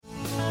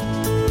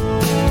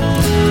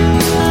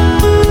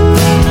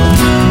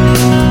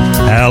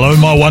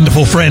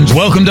wonderful friends.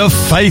 Welcome to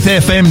Faith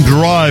FM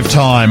Drive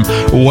Time.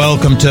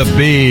 Welcome to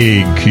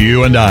Big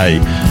Q&A.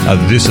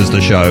 This is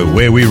the show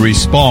where we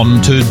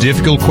respond to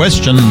difficult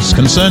questions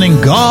concerning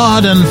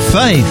God and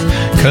faith,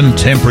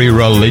 contemporary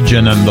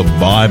religion and the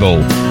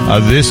Bible.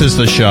 This is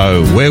the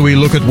show where we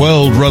look at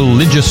world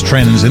religious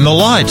trends in the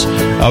light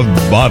of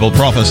Bible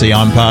prophecy.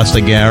 I'm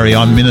Pastor Gary.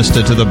 I'm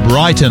minister to the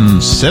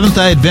Brighton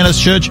Seventh-day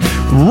Adventist Church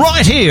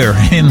right here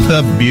in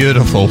the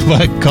beautiful,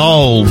 the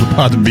cold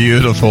but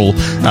beautiful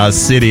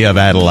city of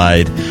Adelaide.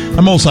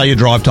 I'm also your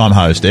Drive Time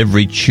host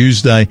every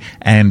Tuesday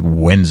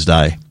and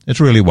Wednesday. It's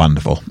really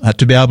wonderful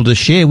to be able to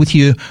share with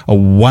you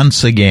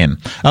once again.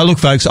 Look,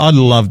 folks, I'd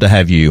love to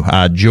have you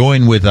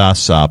join with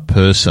us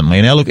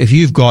personally. Now, look, if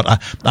you've got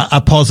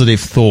a positive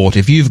thought,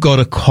 if you've got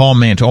a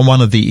comment on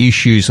one of the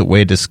issues that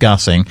we're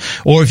discussing,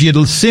 or if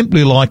you'd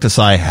simply like to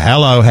say,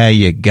 hello, how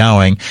you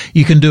going,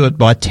 you can do it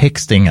by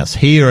texting us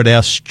here at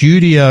our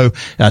studio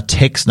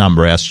text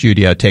number. Our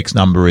studio text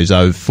number is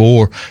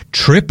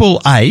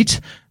 0488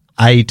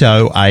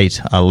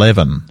 808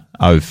 11.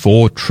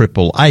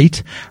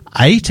 0488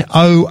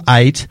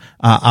 808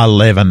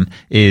 11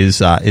 is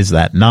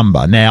that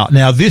number.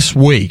 Now this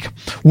week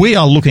we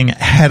are looking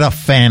at a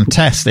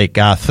fantastic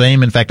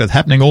theme. In fact, it's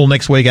happening all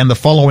next week and the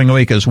following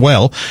week as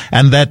well.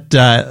 And that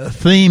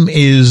theme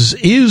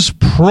is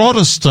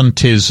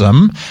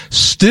Protestantism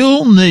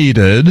still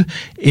needed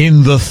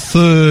in the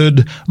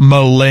third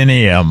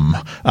millennium?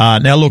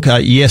 Now look,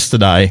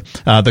 yesterday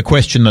the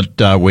question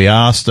that we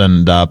asked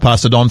and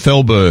Pastor Don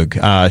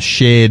Fehlberg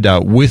shared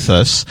with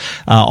us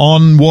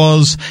on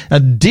was,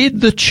 did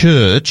the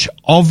church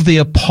of the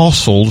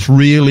apostles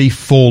really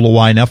fall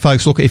away? Now,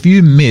 folks, look, if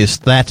you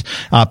missed that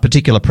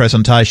particular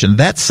presentation,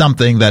 that's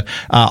something that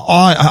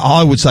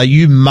I would say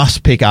you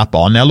must pick up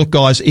on. Now, look,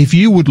 guys, if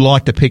you would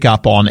like to pick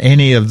up on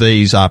any of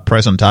these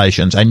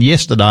presentations, and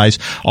yesterday's,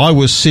 I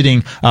was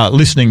sitting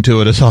listening to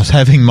it as I was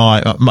having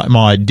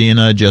my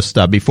dinner just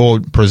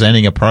before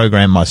presenting a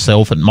program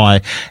myself at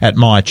my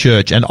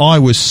church, and I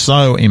was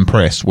so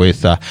impressed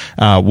with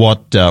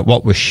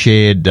what was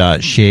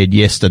shared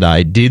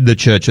yesterday. Did the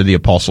Church of the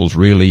Apostles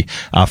really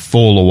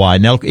fall away?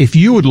 Now, if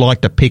you would like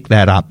to pick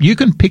that up, you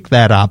can pick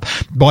that up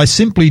by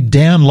simply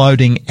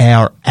downloading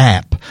our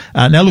app.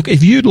 Now, look,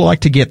 if you'd like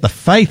to get the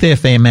Faith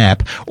FM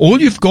app, all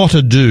you've got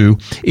to do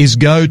is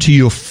go to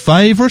your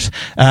favorite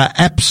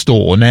app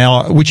store.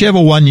 Now,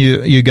 whichever one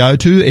you go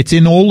to, it's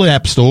in all the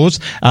app stores.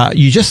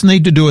 You just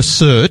need to do a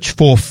search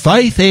for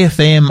Faith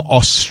FM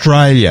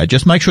Australia.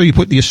 Just make sure you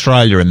put the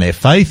Australia in there,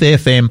 Faith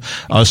FM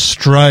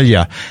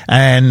Australia,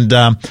 and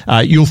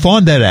you'll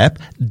find that app.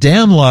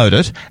 Download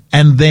it,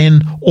 and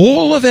then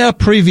all of our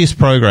previous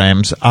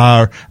programs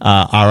are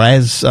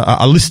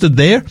listed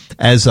there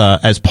as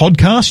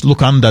podcast.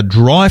 Look under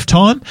Drive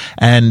Time,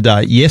 and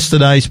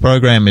yesterday's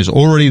program is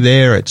already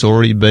there. It's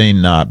already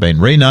been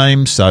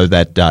renamed so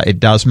that it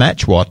does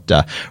match what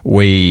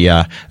we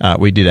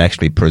did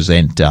actually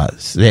present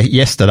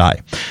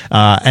yesterday,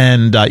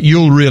 and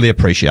you'll really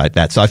appreciate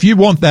that. So if you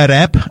want that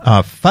app,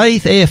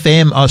 Faith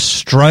FM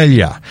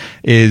Australia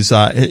is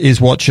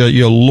what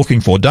you're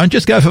looking for. Don't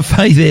just go for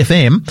Faith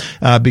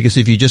FM, because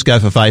if you just go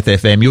for Faith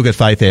FM, you'll get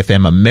Faith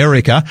FM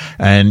America,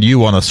 and you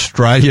want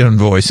Australian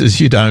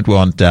voices. You don't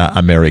want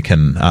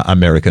American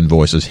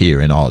voices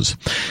here in Oz.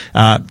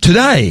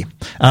 Today,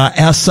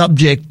 our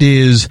subject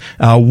is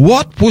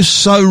what was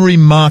so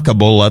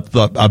remarkable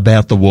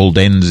about the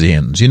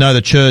Waldensians. You know,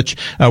 the church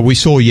we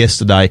saw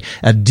yesterday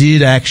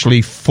did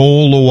actually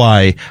fall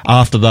away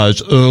after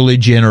those early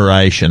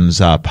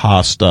generations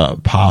passed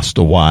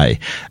away.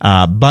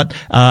 But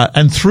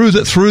through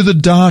the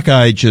Dark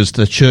Ages,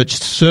 the church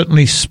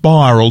certainly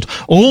spiraled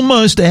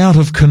almost out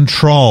of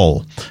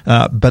control.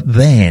 But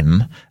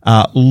then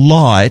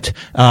light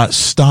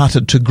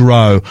started to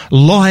grow.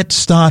 Light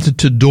started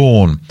to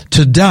dawn.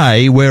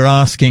 Today we're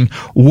asking,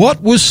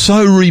 what was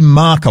so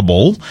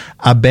remarkable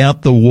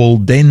about the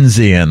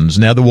Waldensians?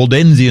 Now, the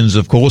Waldensians,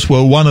 of course,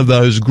 were one of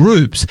those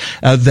groups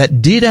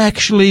that did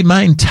actually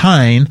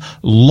maintain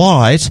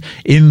light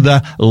in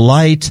the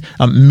late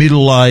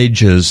Middle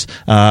Ages.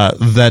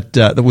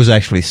 That was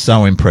actually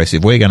so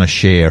impressive. We're going to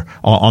share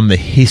on the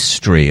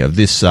history of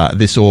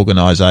this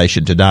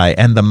organisation today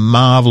and the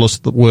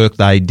marvellous work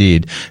they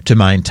did to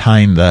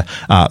maintain the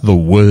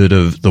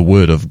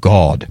word of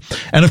God.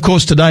 And of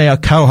course, today our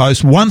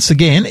co-host once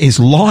again is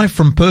live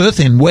from Perth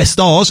in West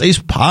Oz, is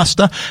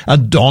Pastor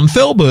Don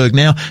Fehlberg.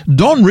 Now,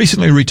 Don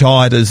recently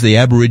retired as the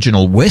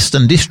Aboriginal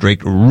Western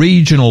District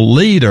regional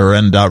leader,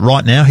 and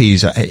right now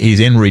he's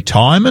in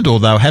retirement.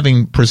 Although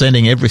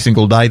presenting every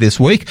single day this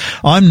week,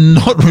 I'm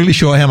not really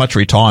sure how much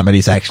retirement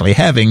he's actually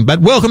having.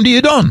 But welcome to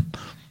you, Don.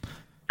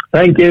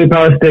 Thank you,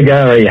 Pastor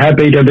Gary.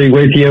 Happy to be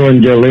with you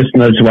and your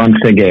listeners once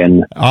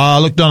again.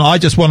 Look, Don, I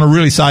just want to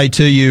really say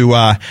to you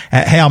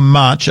how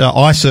much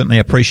I certainly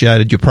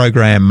appreciated your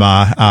program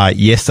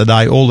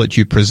yesterday, all that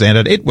you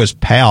presented. It was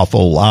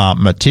powerful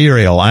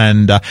material,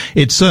 and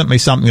it's certainly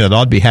something that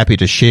I'd be happy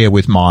to share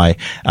with my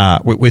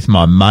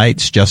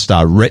mates, just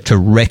to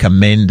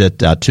recommend it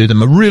to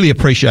them. I really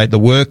appreciate the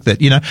work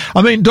that,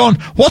 I mean, Don,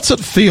 what's it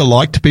feel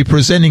like to be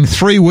presenting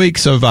 3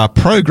 weeks of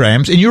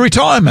programs in your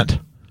retirement?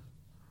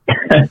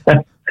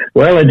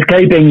 Well, it's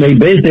keeping me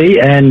busy,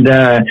 and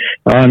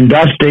I'm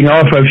dusting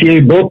off a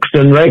few books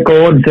and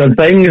records of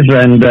things,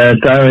 and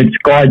so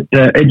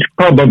it's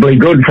probably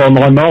good for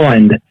my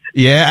mind.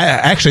 Yeah,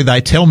 actually, they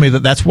tell me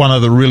that that's one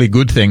of the really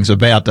good things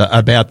about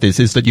this,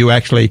 is that you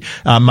actually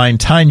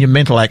maintain your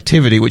mental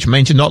activity, which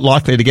means you're not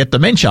likely to get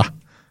dementia.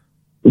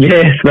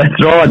 Yes,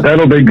 that's right.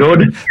 That'll be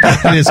good.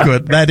 That is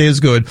good. That is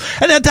good.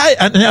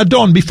 And now,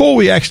 Don, before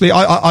we actually,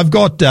 I've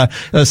got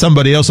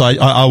somebody else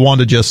I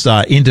want to just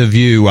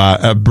interview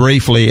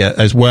briefly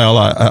as well,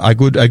 a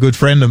good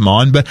friend of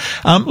mine. But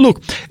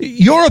look,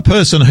 you're a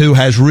person who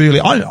has really,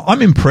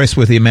 I'm impressed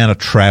with the amount of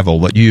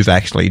travel that you've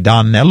actually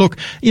done. Now, look,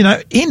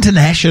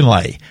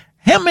 internationally,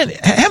 how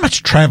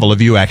much travel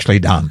have you actually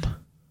done?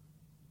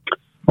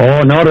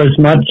 Oh, not as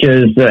much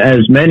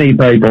as many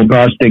people,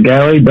 Pastor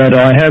Gary, but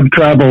I have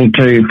travelled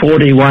to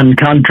 41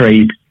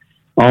 countries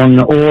on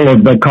all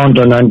of the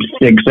continents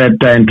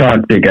except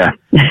Antarctica.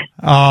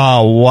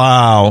 Oh,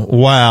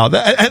 wow.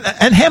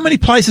 And how many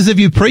places have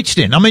you preached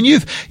in? I mean,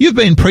 you've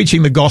been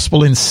preaching the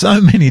gospel in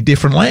so many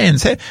different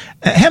lands.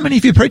 How many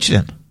have you preached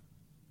in?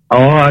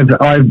 Oh,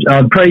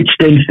 I've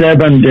preached in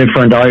 7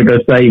 different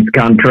overseas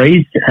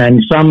countries,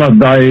 and some of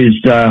those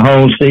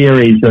whole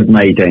series of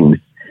meetings.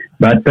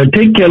 But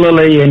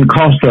particularly in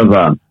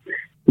Kosovo,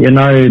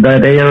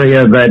 that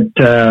area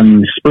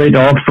that split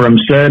off from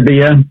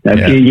Serbia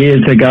a few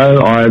years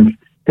ago. I've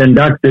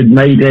conducted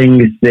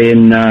meetings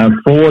in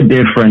 4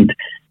 different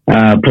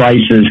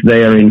places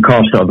there in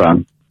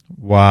Kosovo.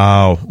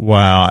 Wow.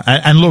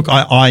 And look,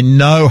 I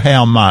know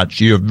how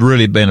much you've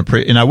really been,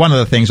 one of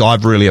the things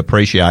I've really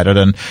appreciated,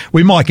 and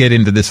we might get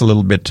into this a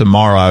little bit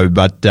tomorrow,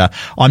 but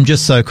I'm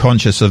just so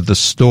conscious of the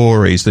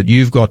stories that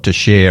you've got to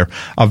share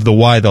of the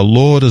way the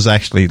Lord has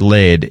actually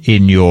led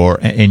in your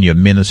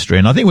ministry.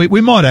 And I think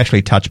we might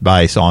actually touch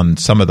base on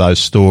some of those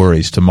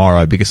stories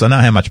tomorrow, because I know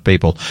how much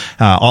people,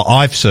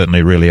 I've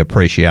certainly really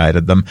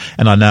appreciated them,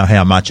 and I know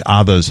how much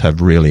others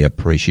have really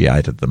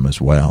appreciated them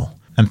as well.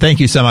 And thank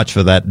you so much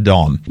for that,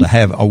 Don, to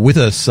have with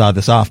us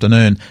this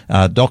afternoon,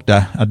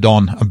 Dr.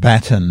 Don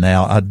Batten.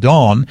 Now,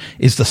 Don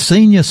is the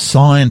senior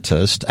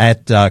scientist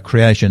at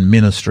Creation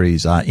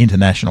Ministries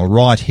International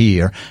right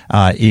here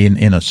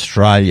in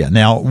Australia.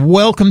 Now,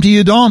 welcome to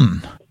you,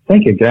 Don.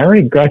 Thank you,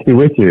 Gary. Great to be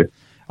with you.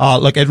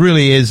 Look, it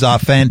really is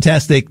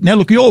fantastic. Now,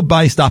 look, you're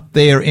based up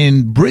there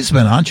in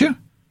Brisbane, aren't you?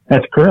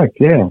 That's correct,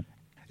 yeah.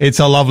 It's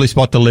a lovely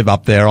spot to live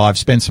up there. I've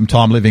spent some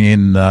time living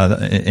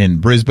in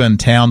Brisbane,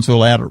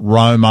 Townsville, out at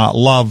Roma.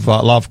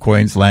 Love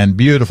Queensland.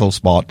 Beautiful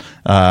spot.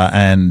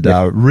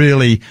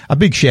 Really a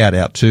big shout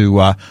out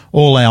to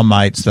all our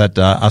mates that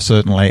are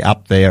certainly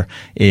up there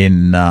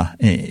in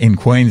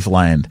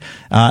Queensland.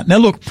 Now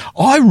look,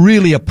 I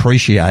really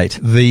appreciate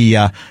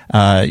your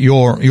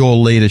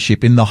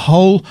leadership in the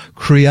whole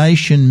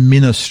Creation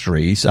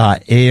Ministries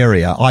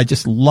area. I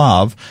just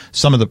love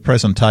some of the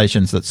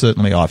presentations that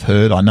certainly I've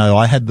heard. I know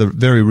I had the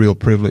very real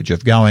privilege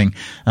of going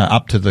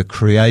up to the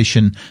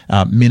Creation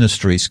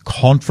Ministries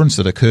conference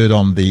that occurred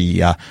on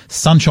the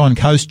Sunshine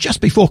Coast just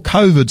before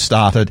COVID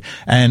started,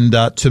 and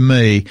to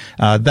me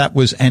that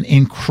was an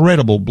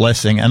incredible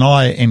blessing, and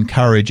I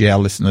encourage our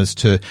listeners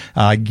to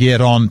get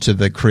on to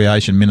the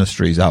Creation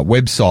Ministries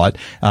website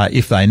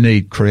if they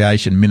need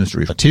Creation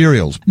Ministry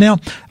materials. Now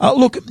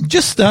look,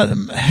 just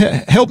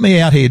help me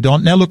out here,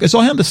 Don. Now look, as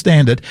I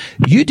understand it,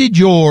 you did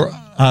your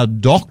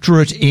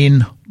doctorate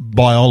in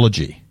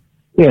biology.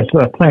 Yes,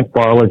 plant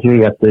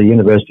biology at the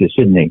University of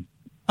Sydney.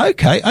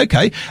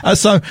 Okay.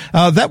 So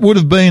that would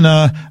have been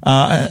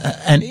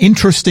an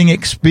interesting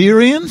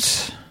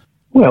experience.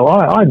 Well,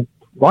 I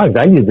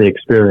value the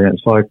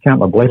experience. I count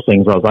my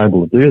blessings I was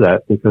able to do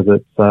that, because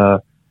it's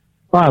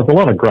there's a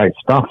lot of great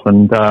stuff,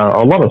 and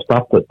a lot of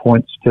stuff that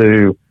points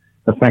to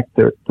the fact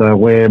that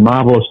we're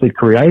marvelously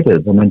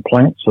created. I mean,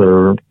 plants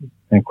are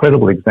an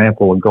incredible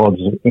example of God's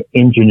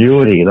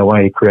ingenuity, the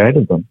way He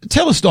created them.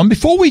 Tell us, Don,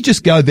 before we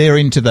just go there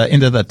into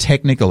the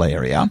technical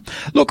area,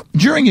 look,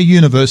 during your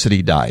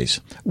university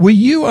days, were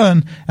you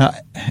an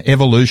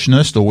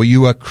evolutionist or were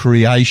you a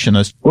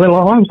creationist? Well,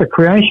 I was a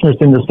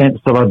creationist in the sense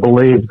that I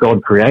believed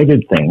God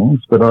created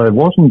things, but I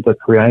wasn't a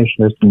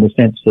creationist in the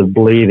sense of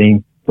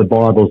believing the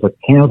Bible's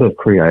account of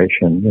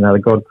creation.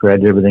 That God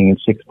created everything in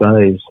 6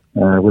 days,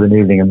 with an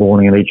evening and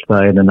morning in each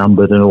day and a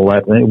numbered and all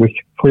that, which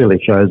clearly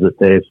shows that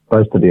there's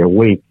supposed to be a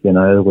week,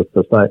 with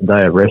the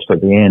day of rest at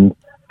the end.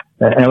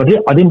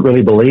 And I didn't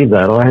really believe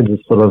that. I had to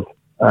sort of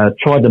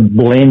tried to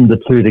blend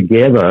the two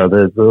together,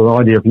 the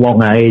idea of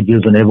long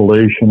ages and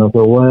evolution. I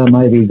thought, well,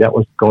 maybe that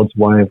was God's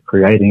way of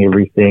creating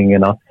everything.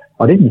 And I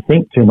I didn't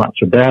think too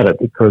much about it,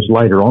 because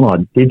later on I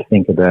did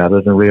think about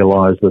it and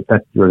realised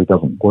that really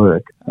doesn't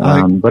work.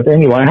 But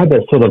anyway, I had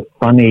that sort of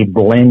funny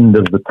blend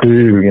of the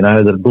two,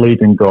 that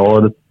believed in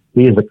God.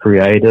 He is a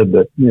creator,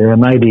 but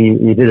maybe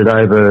he did it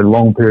over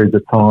long periods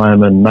of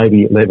time, and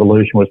maybe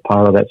evolution was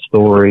part of that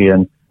story.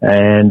 And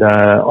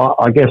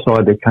I guess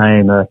I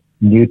became a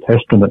New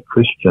Testament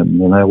Christian,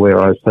 where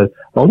I said,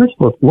 well, let's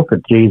look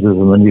at Jesus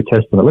in the New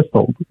Testament. Let's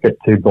not get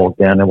too bogged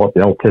down in what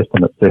the Old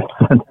Testament says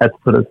and that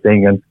sort of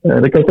thing. And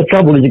because the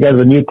trouble is, you go to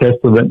the New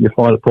Testament, you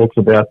find it talks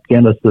about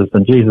Genesis,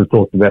 and Jesus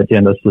talks about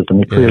Genesis, and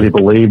he clearly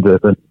believed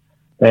it.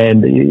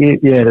 And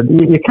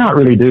you can't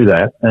really do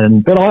that.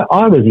 But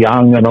I was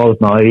young and I was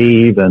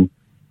naive, and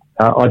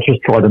I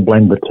just tried to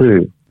blend the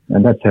two.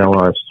 And that's how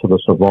I sort of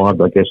survived,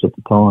 I guess, at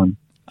the time.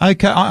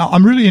 Okay,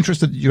 I'm really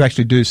interested that you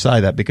actually do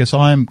say that, because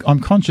I'm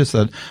conscious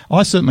that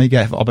I certainly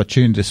get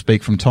opportunity to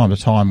speak from time to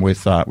time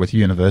with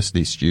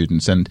university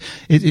students, and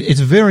it's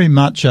very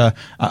much a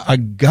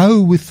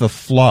go with the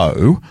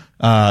flow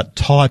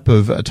type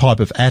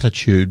of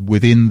attitude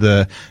within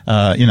the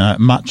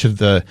much of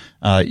the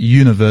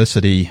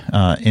university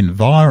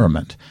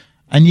environment,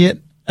 and yet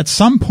at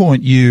some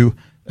point you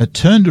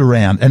turned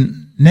around,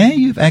 and now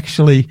you've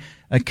actually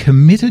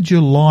committed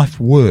your life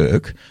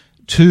work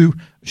to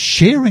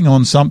sharing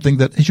on something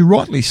that, as you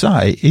rightly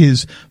say,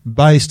 is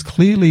based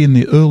clearly in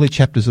the early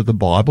chapters of the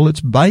Bible. It's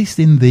based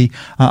in the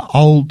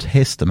Old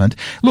Testament.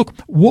 Look,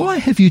 why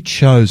have you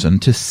chosen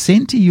to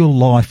centre your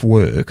life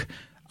work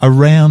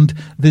around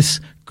this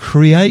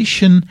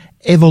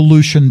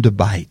creation-evolution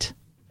debate?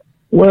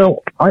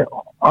 Well, I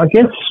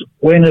guess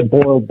when it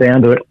boiled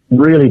down to it,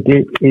 really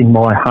deep in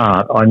my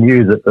heart, I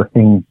knew that the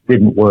thing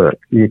didn't work.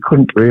 You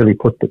couldn't really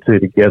put the two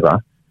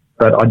together,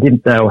 but I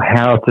didn't know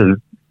how to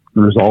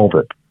resolve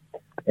it.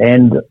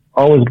 And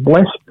I was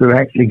blessed to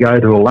actually go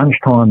to a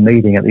lunchtime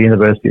meeting at the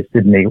University of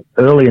Sydney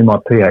early in my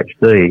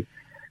PhD,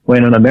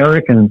 when an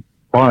American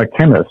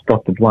biochemist,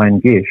 Dr. Duane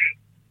Gish,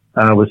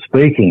 was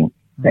speaking.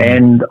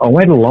 And I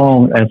went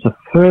along, and it's the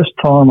first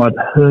time I'd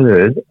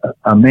heard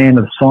a man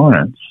of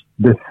science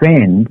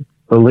defend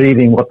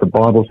believing what the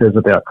Bible says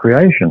about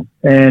creation.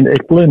 And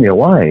it blew me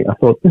away. I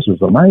thought, this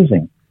is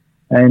amazing.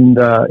 And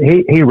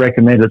he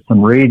recommended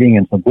some reading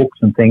and some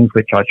books and things,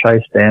 which I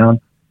chased down.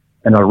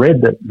 And I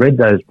read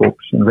those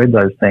books and read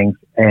those things,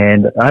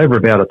 and over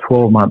about a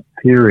 12-month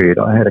period,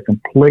 I had a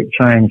complete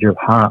change of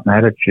heart and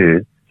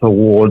attitude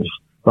towards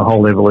the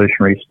whole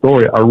evolutionary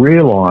story. I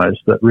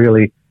realized that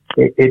really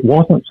it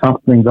wasn't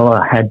something that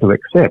I had to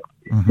accept.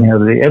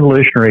 Mm-hmm. The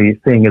evolutionary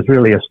thing is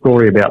really a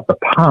story about the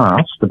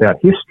past, about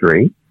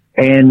history,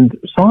 and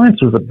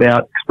science is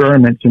about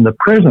experiments in the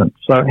present.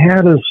 So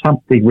how does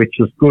something which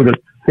is good at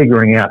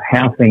figuring out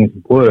how things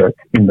work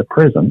in the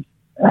present,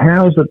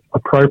 how is it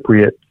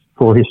appropriate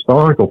for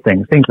historical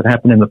things that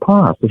happened in the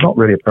past? It's not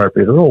really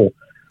appropriate at all.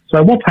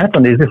 So what's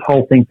happened is this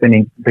whole thing's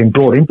been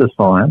brought into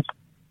science.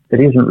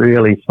 It isn't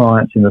really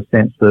science in the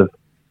sense of,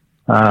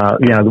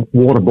 the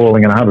water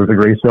boiling at 100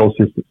 degrees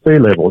Celsius at sea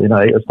level.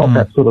 It's not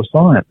that sort of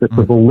science. It's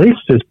a belief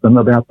system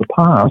about the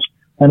past,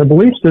 and a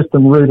belief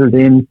system rooted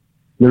in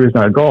there is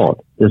no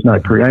God, there's no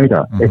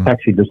creator. It's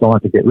actually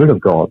designed to get rid of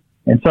God.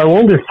 And so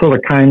all this sort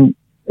of came,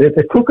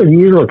 it took a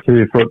year or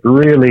two for it to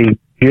really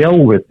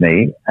gel with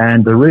me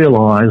and to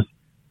realize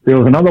there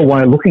was another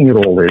way of looking at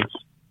all this,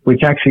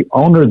 which actually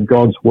honoured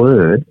God's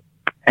word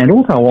and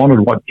also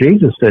honoured what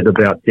Jesus said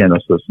about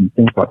Genesis and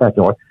things like that.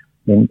 Like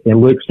in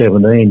Luke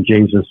 17,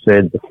 Jesus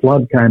said the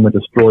flood came and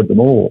destroyed them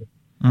all.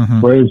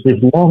 Mm-hmm. Whereas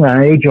this long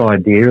age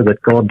idea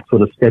that God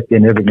sort of stepped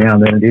in every now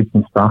and then and did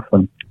some stuff,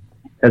 and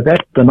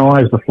that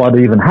denies the flood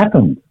even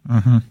happened.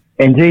 Mm-hmm.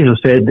 And Jesus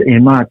said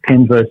in Mark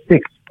 10 verse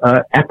 6,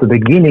 at the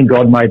beginning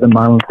God made them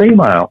male and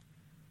female.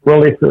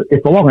 Well, if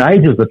the long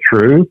ages are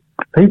true,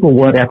 people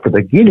weren't at the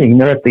beginning,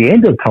 they're at the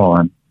end of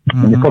time.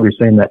 Mm-hmm. And you've probably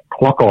seen that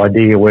clock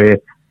idea where,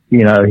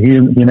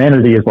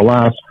 humanity is the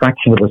last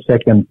fraction of a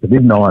second to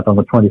midnight on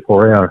the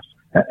 24 hours.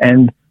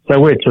 And so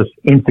we're just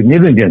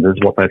insignificant is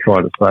what they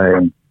try to say.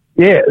 And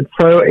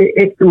so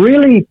it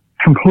really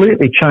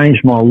completely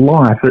changed my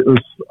life.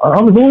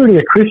 I was already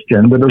a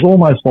Christian, but it was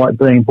almost like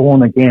being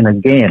born again.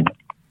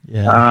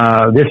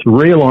 Yeah. This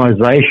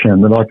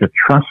realization that I could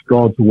trust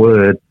God's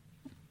word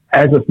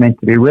as it's meant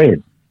to be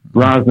read,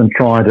 rather than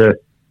try to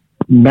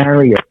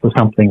marry it to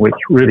something which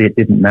really it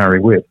didn't marry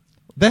with.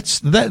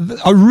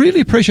 I really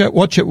appreciate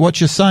what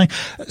you're saying.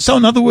 So,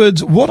 in other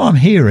words, what I'm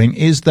hearing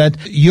is that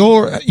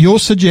you're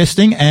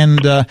suggesting, and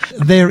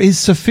there is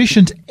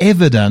sufficient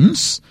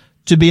evidence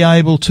to be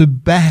able to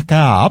back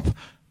up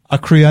a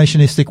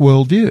creationistic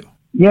worldview.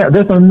 Yeah,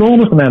 there's an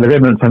enormous amount of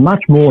evidence, and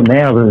much more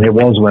now than there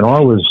was when I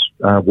was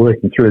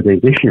working through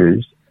these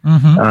issues.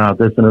 Mm-hmm.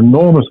 There's an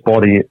enormous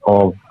body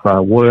of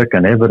work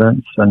and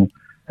evidence, and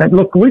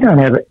look, we don't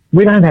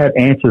have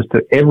answers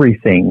to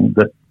everything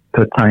that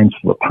pertains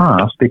to the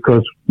past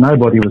because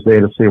nobody was there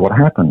to see what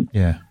happened.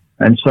 Yeah,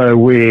 and so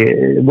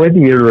whether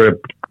you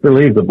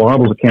believe the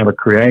Bible's account of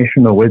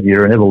creation or whether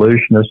you're an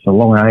evolutionist, a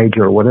long age,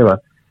 or whatever,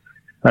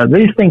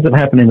 these things that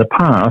happened in the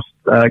past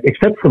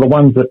except for the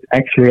ones that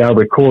actually are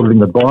recorded in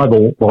the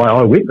Bible by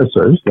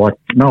eyewitnesses, like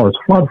Noah's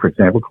flood, for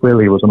example,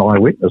 clearly was an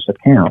eyewitness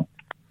account.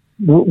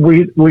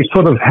 We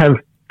sort of have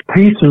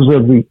pieces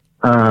of the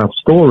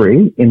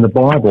story in the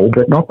Bible,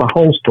 but not the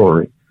whole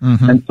story.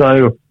 Mm-hmm. And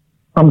so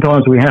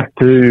sometimes we have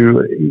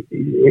to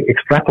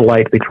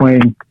extrapolate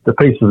between the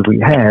pieces we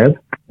have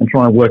and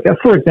try and work out,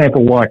 for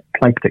example, like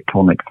plate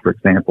tectonics, for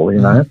example, you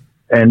know,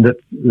 and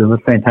there's a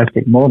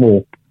fantastic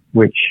model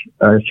which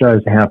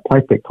shows how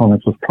plate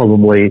tectonics was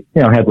probably,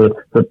 you know, how the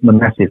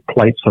massive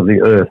plates of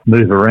the earth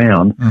move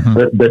around.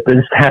 Mm-hmm. But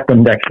this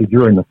happened actually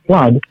during the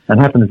flood and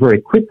happened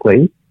very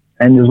quickly,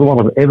 and there's a lot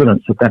of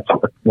evidence that that's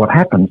what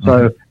happened.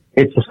 Mm-hmm. So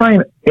it's the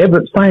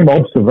same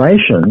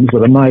observations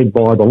that are made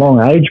by the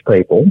Long Age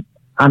people,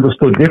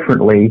 understood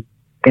differently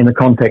in the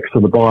context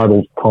of the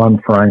Bible's time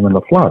frame and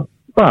the flood.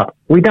 But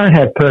we don't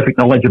have perfect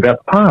knowledge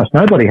about the past.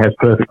 Nobody has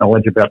perfect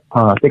knowledge about the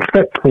past,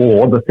 except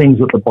for the things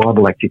that the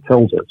Bible actually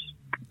tells us,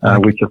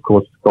 which, of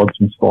course, is God's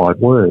inspired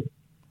word.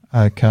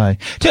 Okay.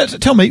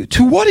 Tell me,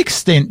 to what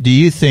extent do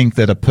you think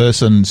that a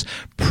person's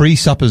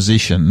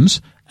presuppositions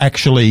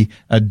actually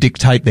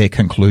dictate their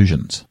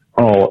conclusions?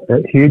 Oh,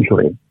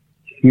 hugely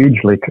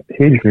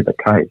the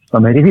case. I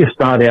mean, if you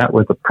start out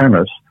with the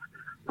premise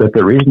that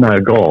there is no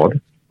God,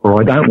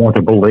 or I don't want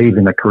to believe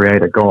in a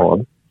creator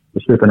God,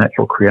 the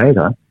supernatural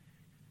creator,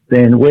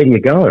 then where do you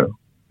go?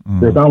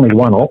 There's only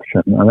one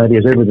option, and that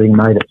is everything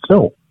made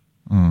itself.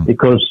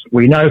 Because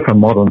we know from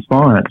modern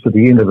science that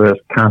the universe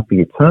can't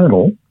be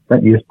eternal.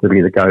 That used to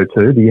be the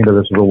go-to. The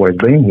universe has always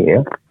been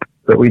here.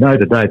 But we know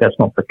today that's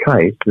not the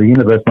case. The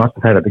universe must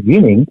have had a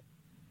beginning.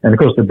 And, of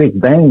course, the Big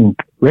Bang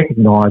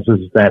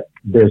recognises that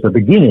there's a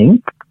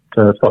beginning,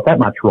 so it's got that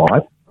much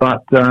right.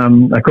 But,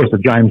 of course, the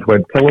James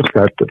Webb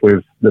Telescope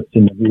that's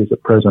in the use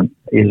at present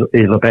is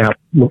about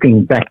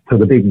looking back to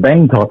the Big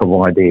Bang type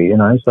of idea, you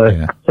know. So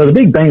the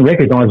Big Bang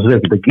recognises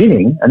there's a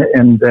beginning,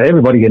 and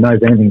everybody who knows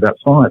anything about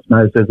science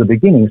knows there's a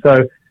beginning.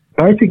 So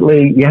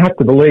basically, you have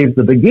to believe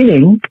the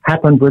beginning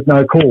happened with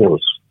no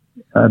cause,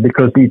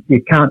 because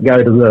you can't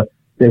go to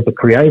there's a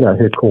creator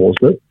who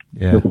caused it.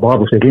 Yeah. As the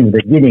Bible says, in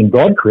the beginning,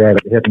 God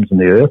created the heavens and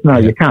the earth. No,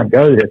 you can't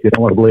go there if you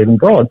don't want to believe in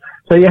God.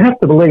 So you have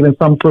to believe in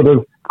some sort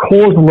of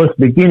causeless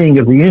beginning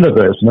of the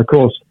universe. And, of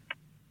course,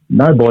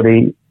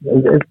 nothing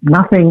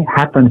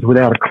happens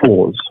without a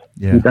cause.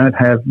 Yeah.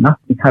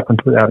 Nothing happens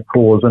without a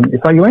cause. And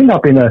so you end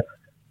up in a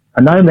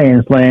no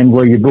man's land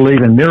where you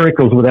believe in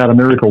miracles without a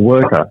miracle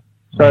worker.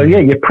 So,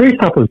 your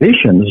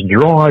presuppositions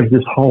drive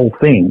this whole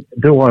thing.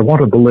 Do I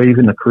want to believe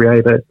in the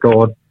creator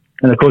God?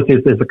 And, of course,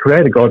 if there's a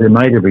creator God who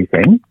made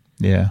everything,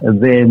 then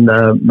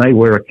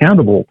we're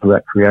accountable to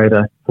that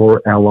creator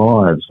for our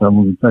lives.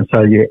 And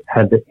so you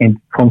have the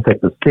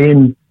concept of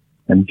sin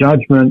and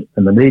judgment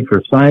and the need for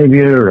a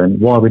saviour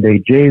and why we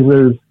need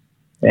Jesus.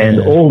 And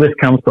all this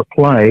comes to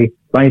play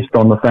based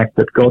on the fact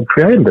that God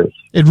created us.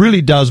 It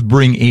really does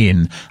bring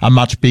in a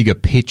much bigger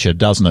picture,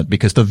 doesn't it?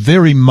 Because the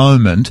very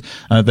moment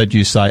that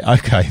you say,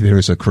 okay, there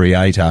is a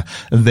creator,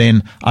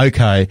 then,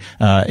 okay,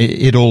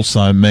 it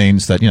also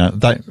means that, you know,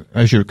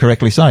 as you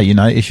correctly say, you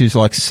know, issues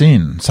like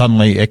sin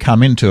suddenly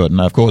come into it. And,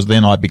 of course,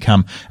 then I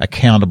become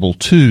accountable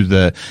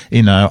to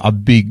a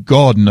big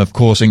God. And, of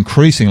course,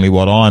 increasingly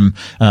what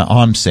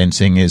I'm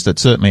sensing is that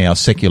certainly our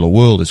secular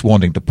world is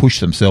wanting to push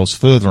themselves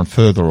further and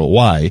further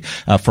away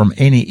from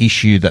any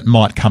issue that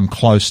might come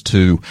close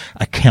to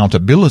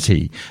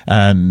accountability,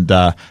 and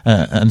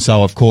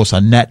so of course a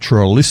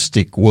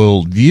naturalistic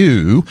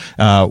worldview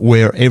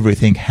where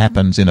everything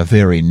happens in a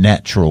very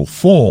natural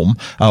form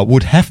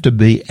would have to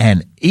be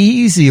an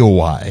easier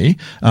way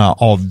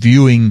of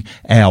viewing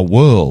our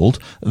world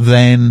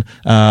than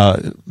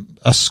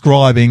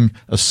ascribing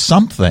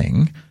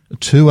something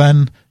to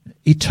an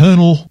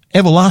eternal,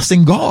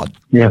 everlasting God.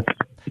 Yes.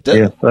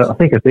 I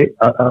think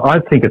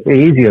it's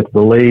easier to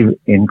believe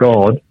in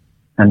God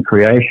and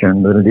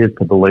creation than it is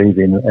to believe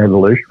in an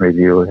evolutionary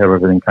view of how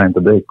everything came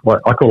to be.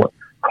 I call it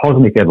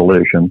cosmic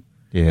evolution.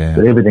 Yeah.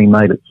 That everything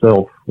made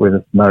itself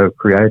with no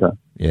creator.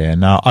 Yeah,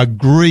 no, I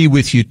agree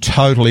with you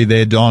totally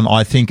there, Don.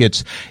 I think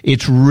it's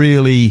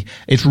really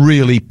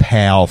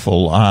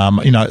powerful.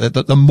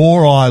 The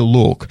more I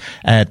look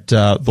at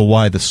the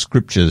way the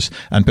scriptures,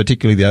 and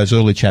particularly those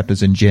early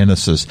chapters in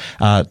Genesis,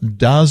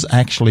 does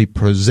actually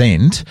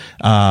present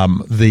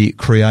the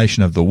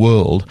creation of the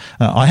world,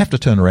 I have to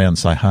turn around and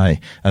say,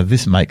 hey,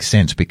 this makes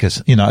sense,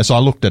 because, you know, as I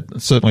looked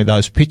at certainly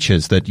those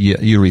pictures that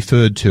you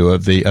referred to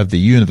of the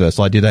universe,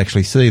 I did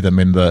actually see them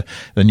in the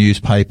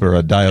newspaper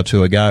a day or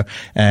two ago,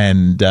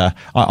 and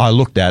I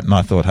looked at and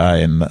I thought,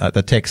 hey, and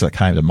the text that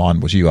came to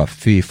mind was, you are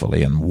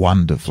fearfully and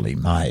wonderfully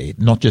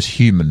made, not just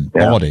human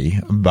body,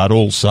 but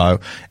also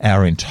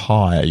our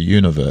entire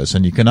universe.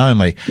 And you can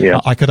only,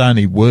 I could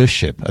only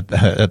worship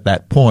at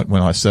that point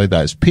when I see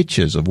those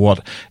pictures of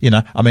what, you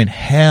know, I mean,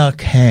 how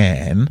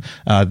can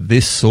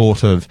this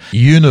sort of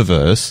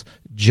universe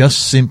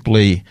just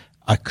simply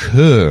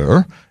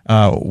occur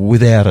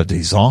without a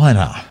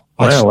designer?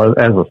 Well,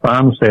 as the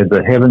Psalm said,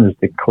 the heavens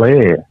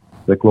declare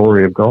the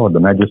glory of God, the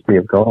majesty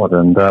of God.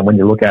 And when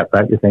you look at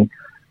that, you think,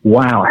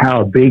 wow,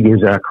 how big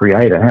is our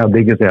Creator? How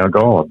big is our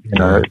God? You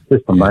know, it's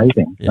just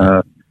amazing.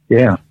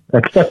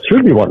 That's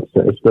really what it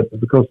says. But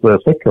because the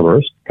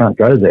secularists can't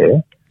go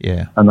there,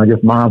 and they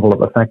just marvel at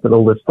the fact that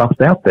all this stuff's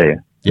out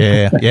there.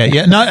 Yeah.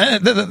 No,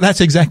 that's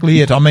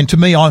exactly it. I mean, to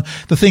me,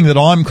 the thing that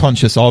I'm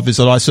conscious of is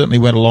that I certainly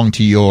went along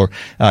to your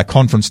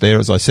conference there,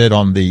 as I said,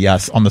 on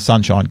the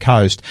Sunshine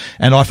Coast,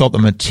 and I felt the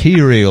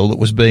material that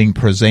was being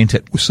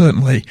presented was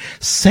certainly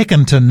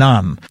second to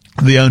none.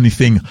 The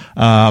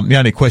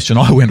only question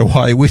I went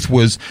away with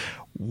was,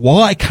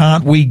 why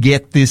can't we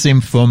get this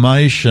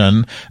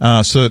information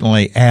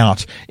certainly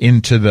out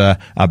into the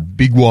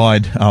big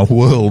wide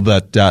world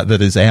that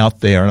is out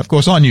there? And of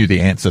course, I knew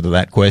the answer to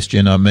that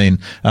question. I mean,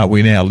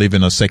 we now live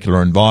in a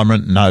secular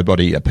environment.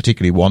 Nobody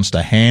particularly wants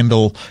to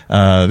handle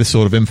this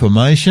sort of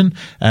information,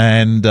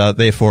 and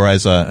therefore,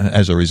 as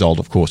a result,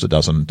 of course, it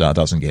doesn't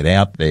get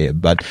out there.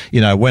 But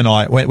you know, when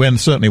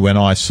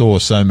I saw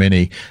so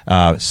many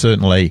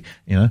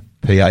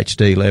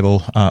PhD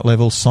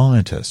level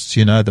scientists,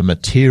 you know, the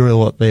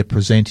material that they're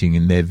presenting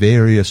in their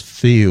various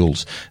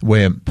fields,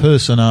 where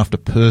person after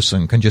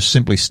person can just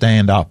simply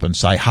stand up and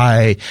say,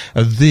 hey,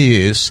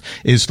 this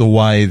is the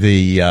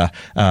way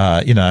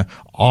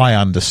I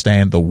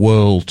understand the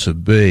world to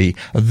be.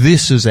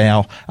 This is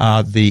how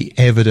the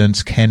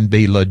evidence can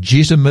be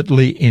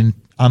legitimately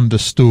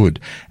understood.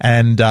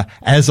 And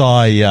as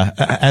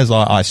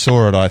I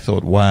saw it, I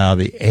thought, wow,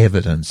 the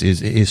evidence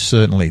is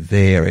certainly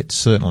there. It's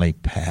certainly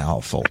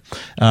powerful.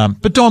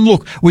 But Don,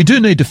 look, we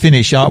do need to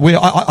finish.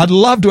 I'd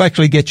love to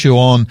actually get you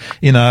on,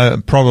 you know,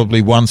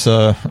 probably once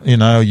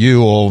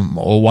you or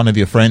one of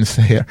your friends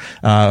there,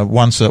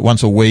 once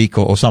a week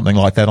or something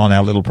like that on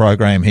our little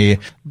program here.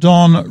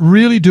 Don,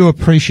 really do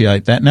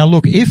appreciate that. Now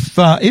look,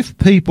 if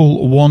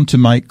people want to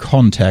make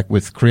contact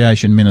with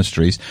Creation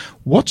Ministries,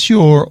 what's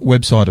your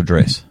website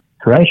address?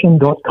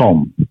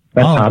 Creation.com.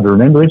 That's hard to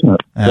remember, isn't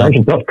it?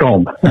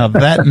 Creation.com. Now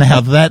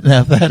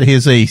that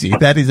is easy.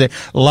 That is it.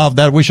 Love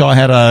that. Wish I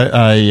had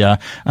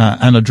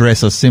an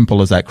address as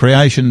simple as that.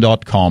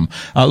 Creation.com.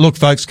 Look,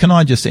 folks, can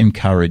I just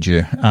encourage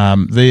you?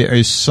 There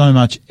is so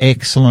much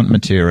excellent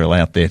material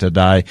out there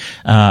today.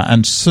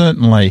 And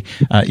certainly,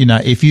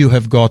 if you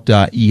have got,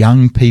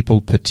 young people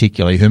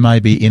particularly who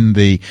may be in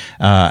the,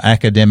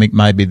 academic,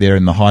 maybe they're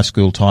in the high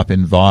school type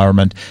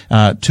environment,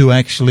 to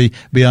actually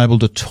be able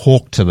to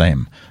talk to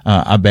them,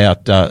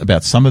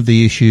 about some of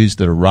the issues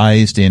that are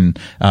raised in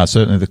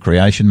certainly the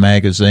Creation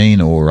magazine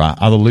or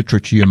other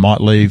literature you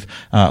might leave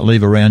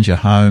around your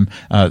home.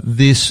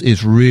 This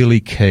is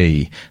really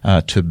key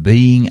to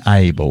being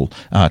able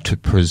to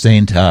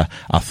present a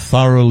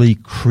thoroughly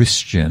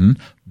Christian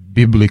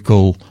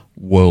biblical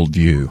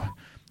worldview.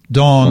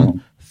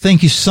 Don,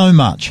 thank you so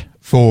much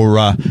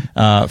for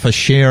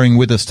sharing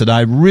with us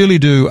today. Really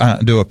do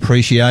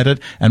appreciate it,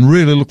 and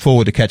really look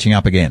forward to catching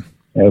up again.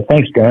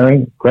 Thanks,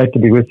 Gary. Great to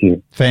be with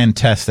you.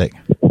 Fantastic.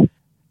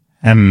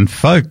 And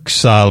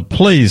folks,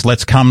 please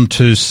let's come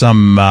to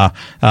some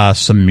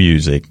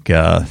music.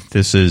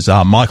 This is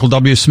Michael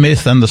W.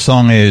 Smith, and the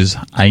song is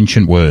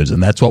Ancient Words,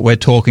 and that's what we're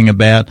talking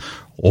about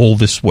all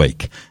this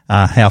week.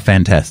 How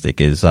fantastic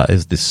is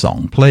this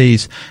song?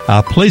 Please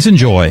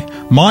enjoy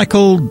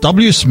Michael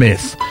W.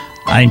 Smith,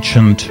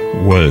 Ancient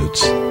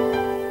Words.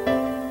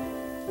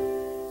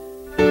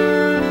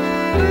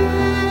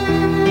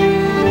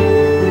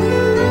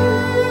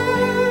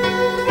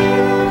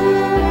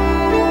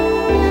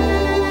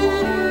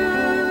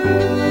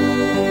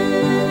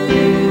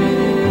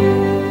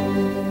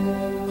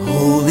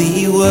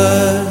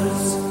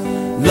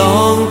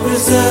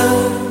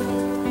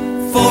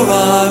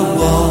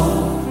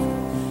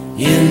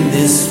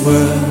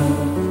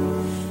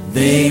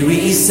 They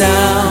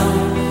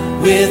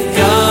resound with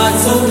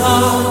God's own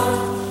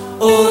heart.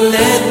 Oh,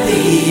 let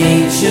the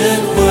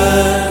ancient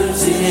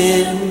words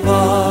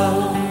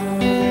impart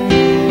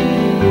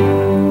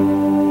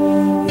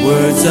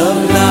words of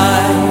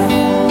life,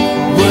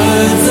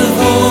 words of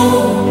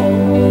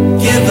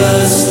hope. Give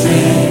us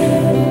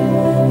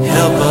strength,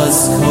 help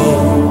us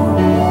cope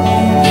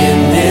in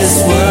this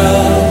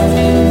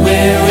world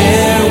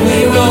where'er we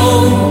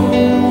roam.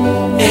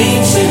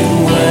 Ancient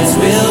words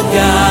will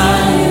guide.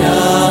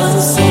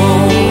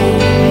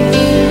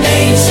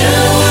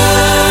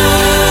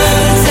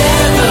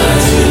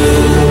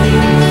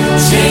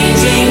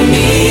 Changing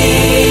me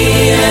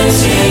and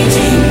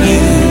changing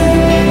you.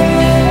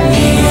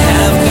 We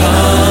have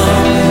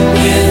come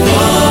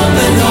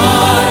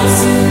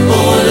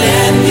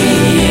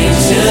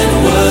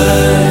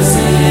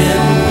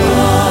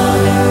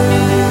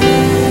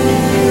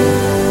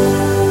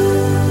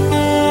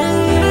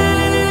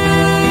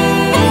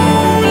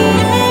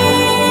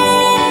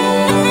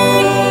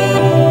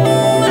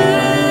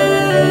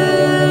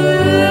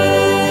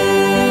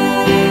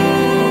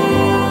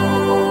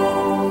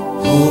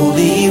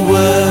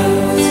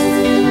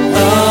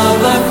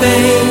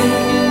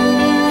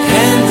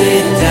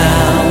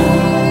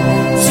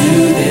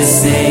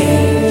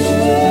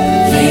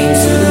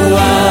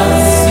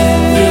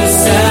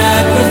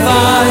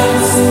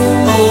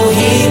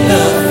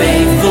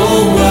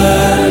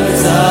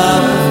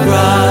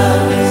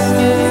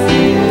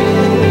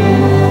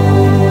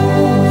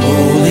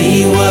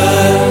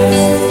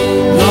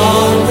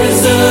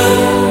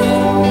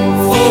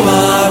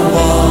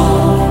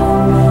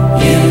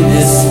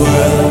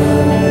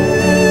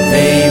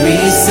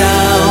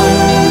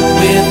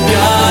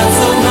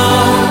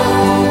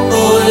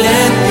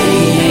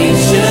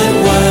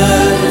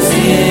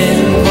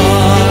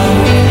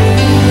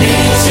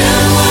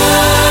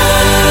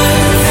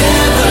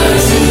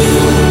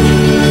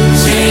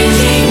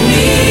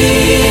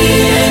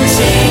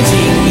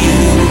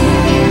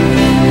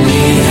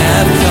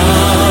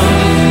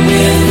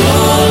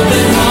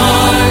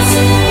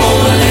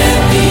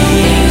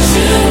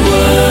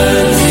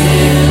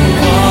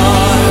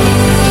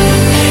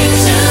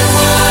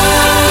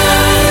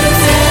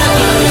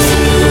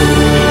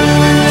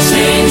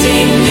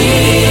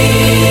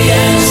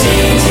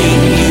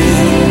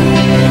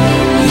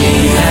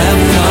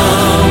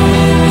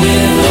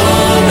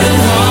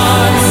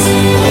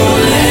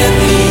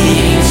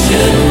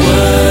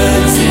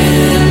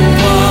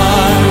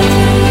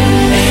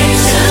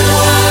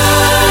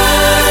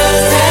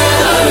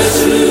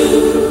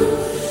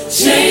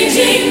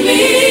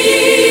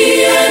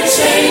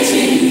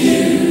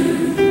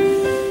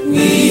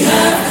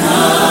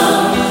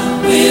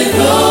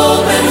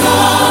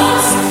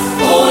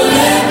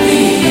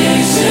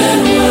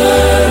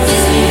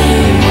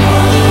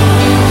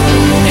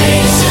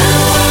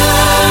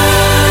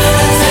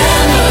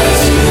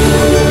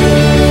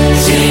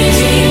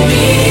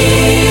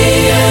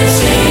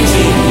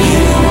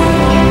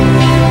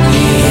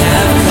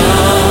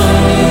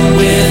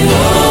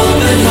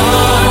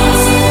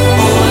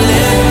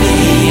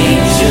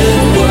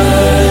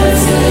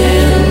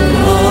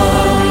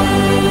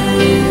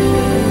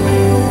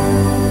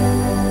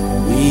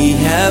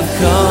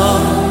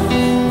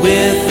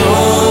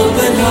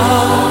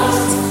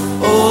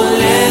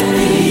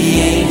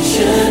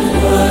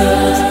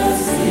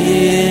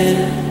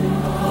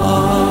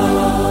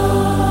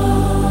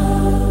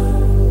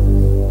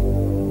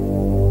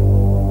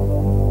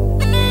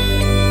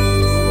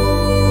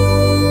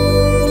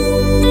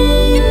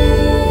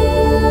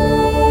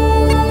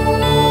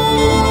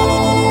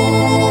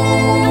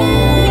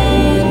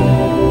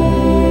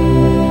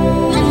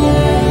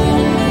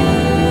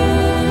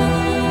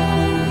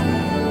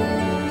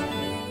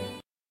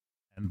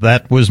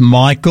That was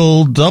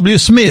Michael W.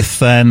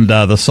 Smith, and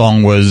the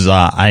song was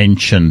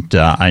Ancient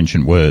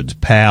Words.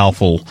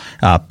 Powerful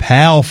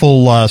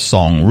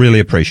song. Really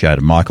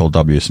appreciated, Michael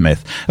W.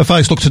 Smith.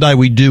 Folks, look, today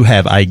we do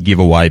have a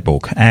giveaway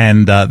book,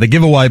 and the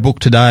giveaway book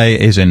today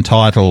is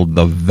entitled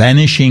The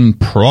Vanishing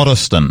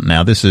Protestant.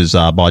 Now, this is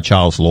by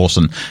Charles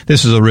Lawson.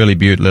 This is a really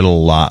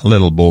beautiful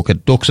little book.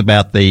 It talks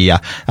about the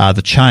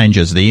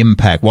changes, the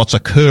impact, what's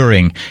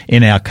occurring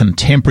in our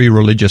contemporary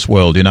religious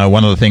world. You know,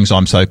 one of the things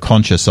I'm so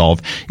conscious of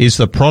is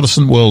the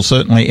Protestant world,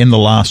 certainly in the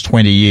last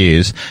 20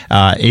 years,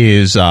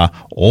 is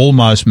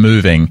almost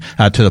moving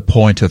to the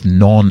point of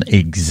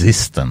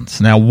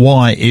non-existence. Now,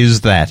 why is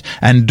that?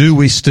 And do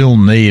we still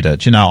need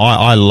it? You know,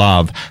 I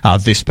love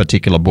this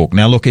particular book.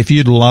 Now, look, if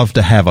you'd love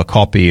to have a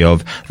copy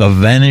of The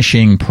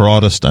Vanishing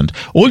Protestant,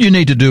 all you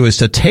need to do is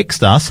to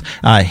text us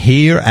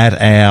here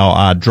at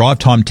our drive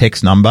time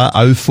text number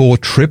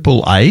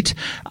 04888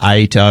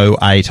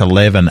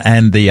 80811,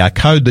 and the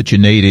code that you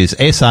need is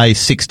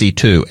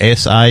SA62,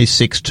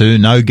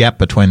 SA62, no gap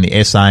between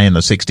the SA and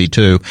the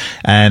 62,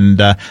 and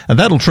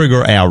that'll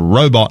trigger our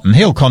robot, and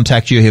he'll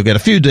contact you. He'll get a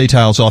few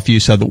details off you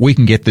so that we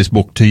can get this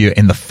book to you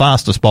in the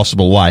fastest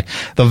possible way.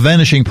 The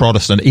Vanishing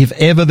Protestant. If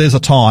ever there's a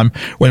time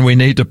when we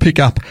need to pick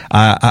up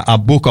a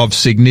book of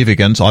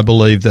significance, I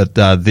believe that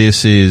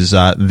this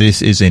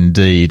is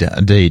indeed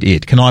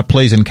it. Can I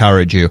please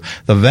encourage you?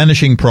 The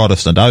Vanishing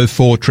Protestant,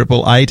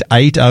 04888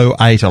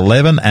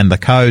 80811, and the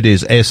code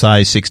is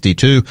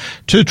SA62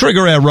 to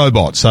trigger our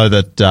robot so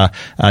that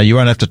you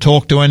won't have to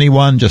talk to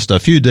anyone, just a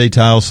few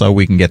details so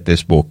we can get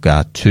this book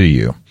to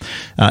you.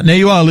 Now,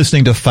 you are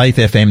listening to Faith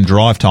FM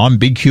Drive Time,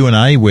 big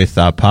Q&A with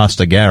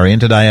Pastor Gary,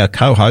 and today our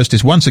co-host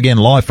is once again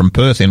live from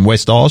Perth in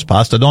West Oz,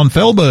 Pastor Don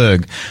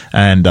Felberg.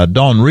 And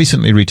Don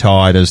recently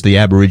retired as the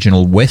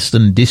Aboriginal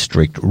Western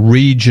District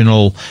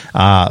Regional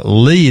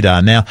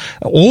Leader. Now,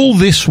 all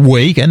this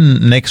week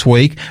and next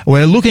week,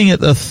 we're looking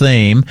at the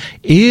theme,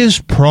 is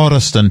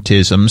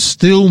Protestantism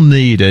still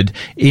needed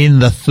in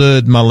the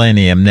third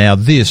millennium? Now,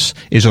 this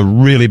is a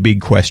really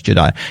big question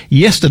today.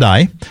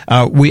 Yesterday,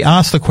 we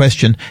asked the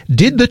question,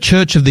 did the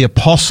Church of the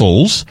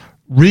Apostles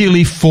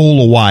really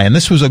fall away? And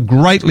this was a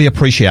greatly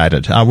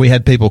appreciated. We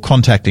had people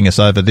contacting us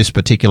over this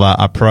particular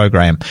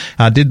program.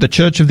 Did the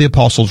Church of the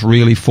Apostles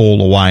really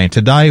fall away? And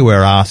today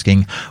we're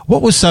asking,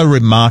 what was so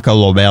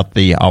remarkable about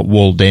the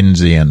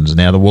Waldensians?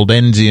 Now, the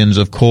Waldensians,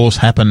 of course,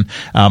 happen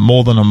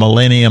more than a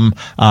millennium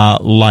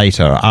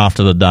later,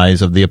 after the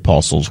days of the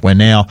Apostles. We're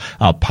now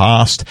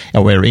past,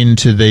 we're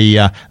into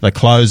the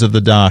close of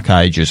the Dark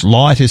Ages.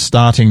 Light is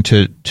starting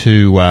to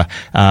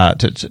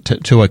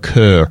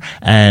occur,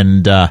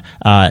 and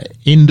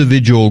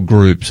individual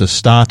groups are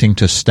starting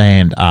to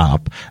stand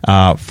up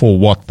for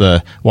what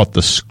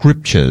the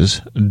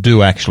scriptures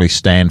do actually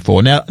stand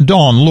for. Now,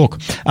 Don, look,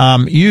 I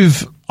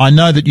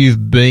know that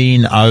you've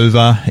been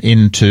over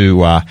into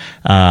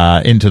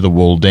the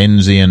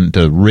Waldensian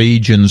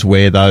regions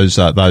where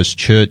those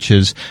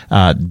churches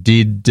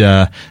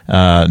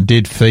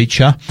did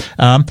feature.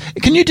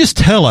 Can you just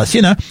tell us,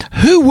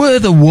 who were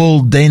the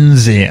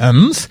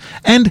Waldensians,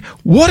 and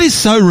what is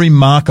so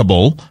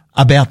remarkable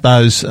about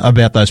those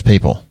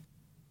people?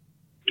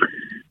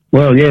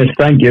 Well, yes,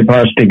 thank you,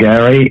 Pastor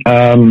Gary.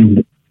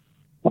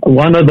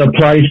 One of the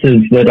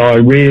places that I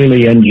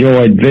really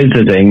enjoyed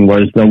visiting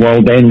was the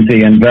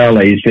Waldensian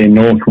valleys in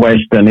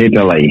northwestern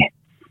Italy.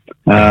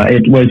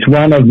 It was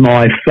one of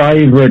my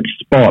favourite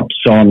spots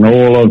on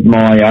all of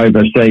my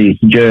overseas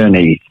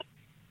journeys.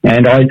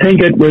 And I think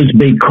it was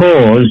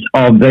because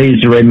of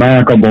these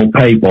remarkable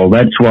people.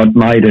 That's what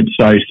made it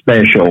so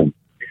special.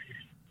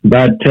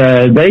 But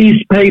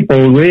these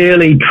people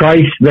really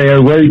trace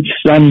their roots,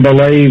 some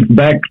believe,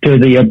 back to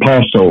the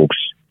apostles.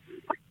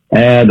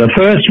 The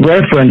first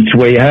reference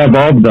we have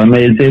of them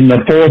is in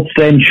the 4th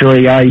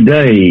century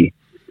AD.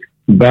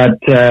 But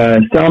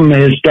some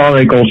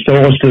historical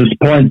sources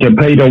point to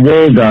Peter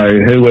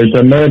Waldo, who was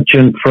a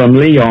merchant from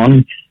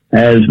Lyon,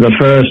 as the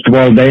first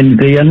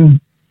Waldensian.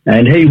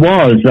 And he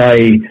was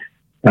a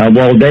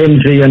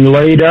Waldensian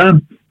leader,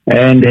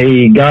 and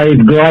he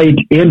gave great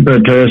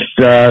impetus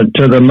to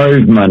the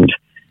movement.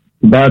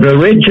 But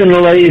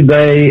originally,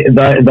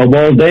 the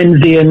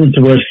Waldensians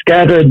were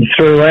scattered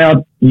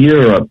throughout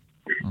Europe.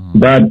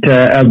 But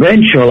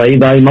eventually,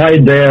 they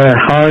made their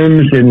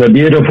homes in the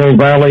beautiful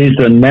valleys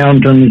and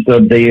mountains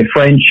of the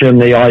French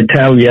and the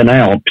Italian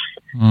Alps.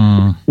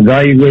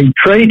 They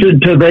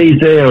retreated to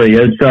these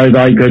areas so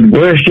they could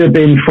worship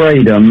in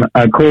freedom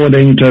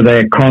according to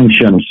their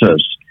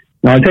consciences.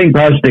 I think,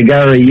 Pastor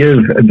Gary,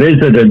 you've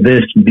visited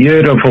this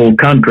beautiful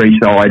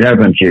countryside,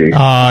 haven't you?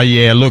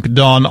 Yeah. Look,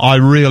 Don,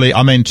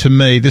 to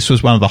me, this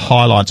was one of the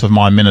highlights of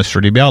my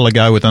ministry, to be able to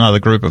go with another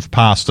group of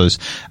pastors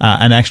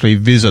and actually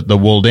visit the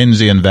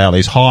Waldensian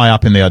valleys high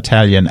up in the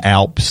Italian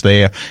Alps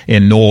there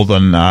in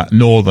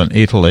northern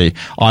Italy.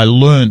 I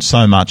learned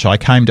so much. I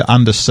came to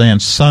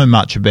understand so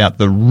much about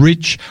the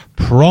rich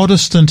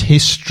Protestant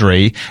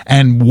history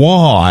and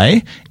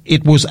why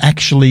it was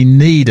actually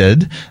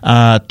needed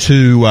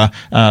to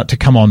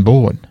come on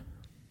board.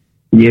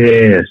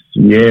 Yes.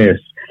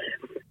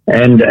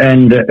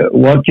 And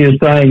what you're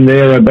saying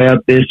there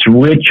about this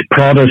rich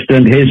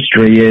Protestant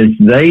history is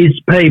these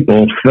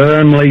people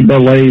firmly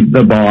believed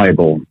the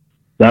Bible.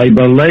 They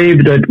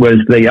believed it was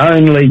the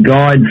only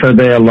guide for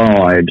their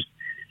lives.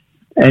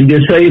 And you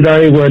see,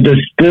 they were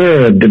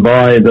disturbed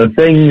by the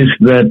things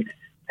that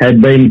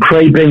had been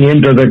creeping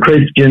into the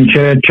Christian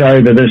church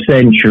over the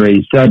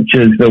centuries, such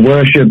as the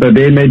worship of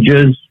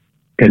images,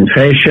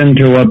 confession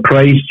to a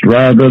priest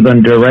rather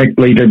than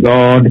directly to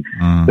God,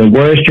 the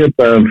worship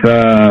of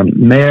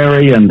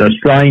Mary and the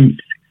saints,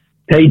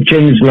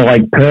 teachings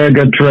like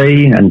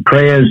purgatory and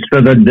prayers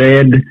for the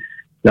dead.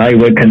 They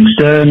were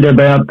concerned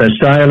about the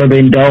sale of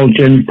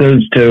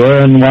indulgences to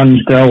earn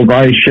one's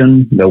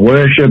salvation, the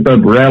worship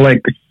of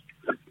relics.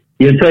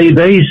 You see,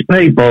 these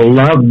people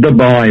loved the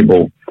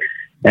Bible.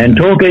 And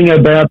talking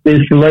about this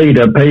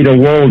leader, Peter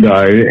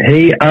Waldo,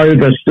 he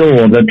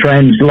oversaw the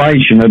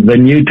translation of the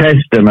New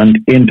Testament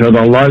into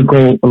the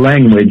local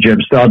language of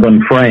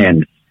southern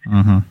France.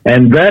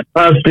 And that,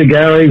 Pastor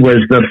Gary,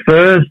 was the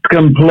first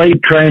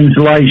complete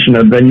translation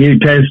of the New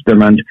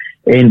Testament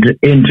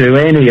into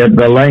any of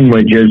the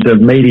languages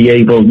of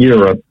medieval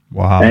Europe.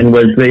 Wow. And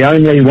was the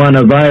only one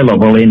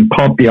available in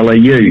popular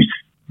use.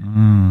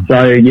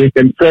 So you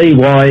can see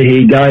why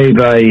he gave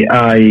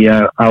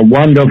a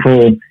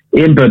wonderful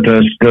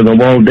impetus to the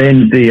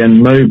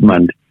Waldensian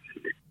movement.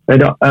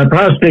 But,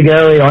 Pastor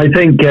Gary, I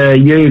think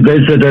you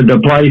visited a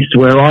place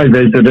where I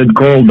visited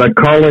called the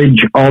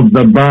College of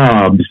the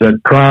Barbs at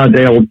Pras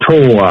del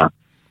Tor.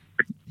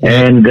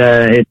 And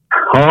it's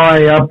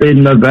high up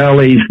in the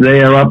valleys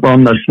there, up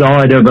on the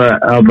side of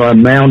a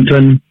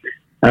mountain.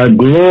 A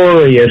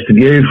glorious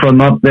view from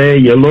up there.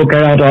 You look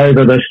out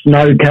over the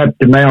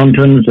snow-capped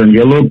mountains and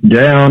you look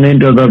down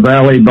into the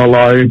valley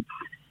below.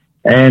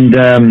 And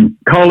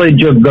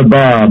College of the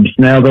Barbs.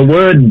 Now, the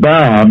word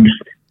Barbs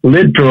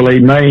literally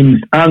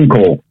means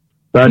uncle,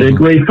 but it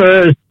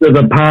refers to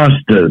the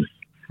pastors.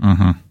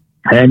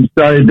 And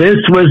so this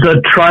was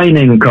a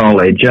training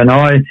college, and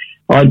I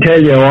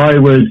tell you, I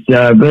was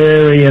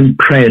very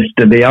impressed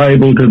to be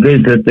able to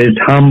visit this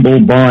humble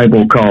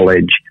Bible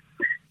college.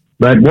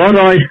 But what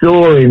I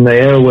saw in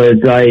there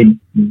was a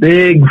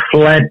big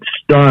flat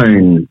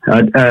stone,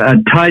 a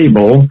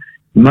table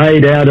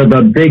made out of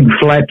a big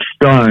flat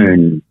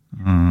stone.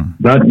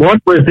 But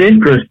what was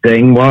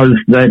interesting was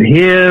that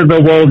here the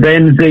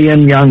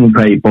Waldensian young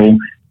people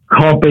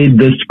copied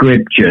the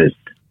scriptures.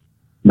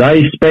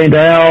 They spent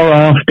hour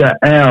after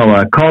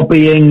hour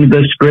copying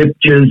the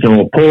scriptures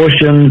or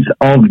portions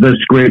of the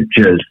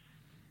scriptures.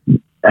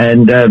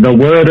 And the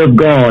Word of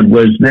God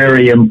was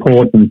very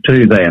important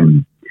to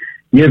them.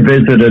 You've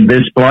visited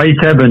this place,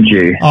 haven't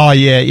you? Oh,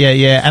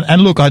 yeah.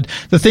 And look,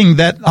 the thing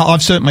that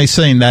I've certainly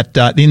seen that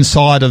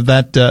inside of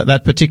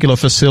that particular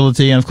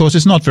facility, and of course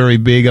it's not very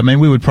big. I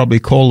mean, we would probably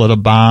call it a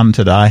barn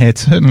today. It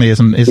certainly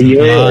isn't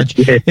large.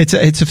 Yeah. It's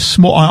a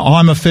small.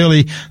 I'm a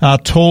fairly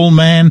tall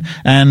man,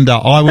 and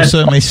I was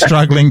certainly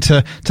struggling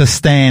to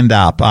stand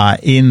up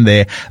in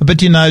there.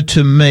 But you know,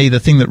 to me, the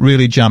thing that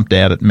really jumped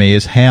out at me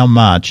is how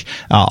much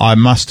a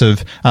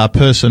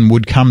person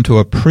would come to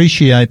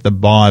appreciate the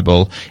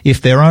Bible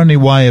if their only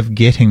way of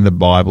getting the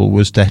Bible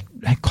was to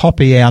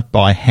copy out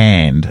by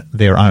hand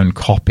their own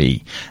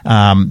copy.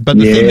 But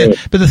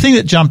the thing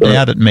that jumped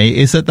out at me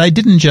is that they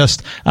didn't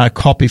just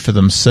copy for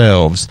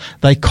themselves;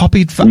 they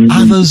copied for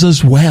others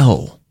as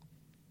well.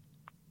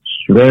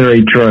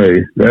 Very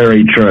true,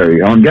 very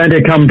true. I'm going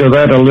to come to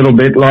that a little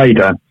bit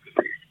later,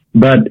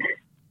 but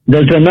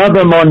there's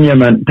another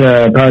monument,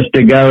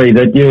 Pastor Gary,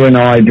 that you and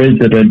I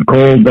visited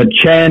called the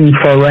Chan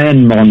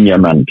Foran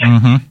Monument.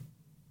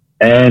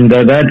 And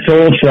that's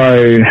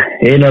also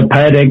in a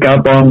paddock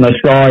up on the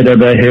side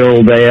of a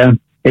hill there.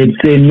 It's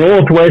in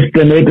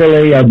northwestern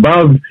Italy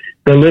above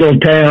the little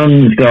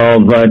towns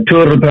of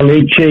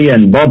Turpelici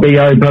and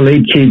Bobbio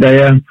Pellici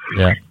there.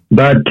 Yeah.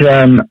 But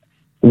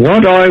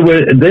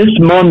this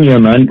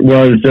monument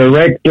was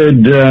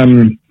erected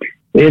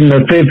in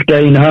the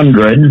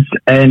 1500s,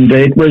 and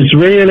it was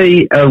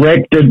really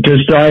erected to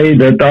say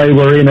that they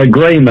were in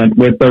agreement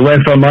with the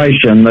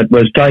Reformation that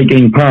was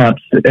taking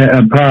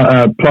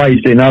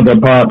place in other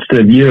parts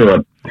of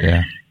Europe.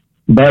 Yeah.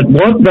 But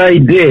what they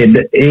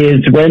did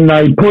is when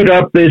they put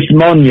up this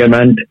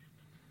monument,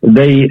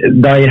 they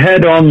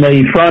had on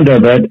the front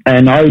of it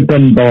an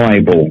open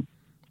Bible.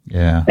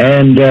 Yeah.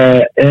 And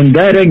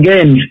that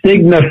again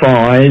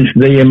signifies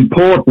the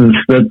importance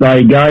that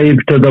they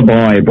gave to the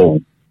Bible.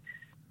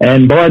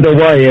 And by the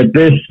way, at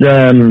this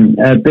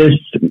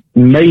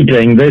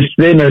meeting, this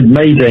synod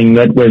meeting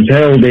that was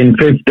held in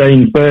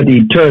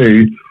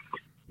 1532,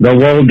 the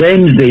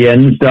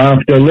Waldensians,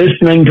 after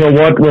listening to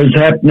what was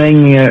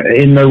happening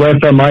in the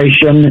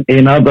Reformation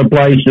in other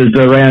places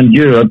around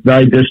Europe,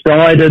 they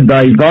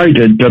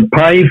voted to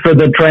pay for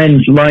the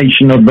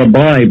translation of the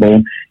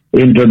Bible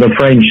into the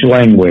French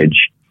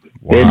language.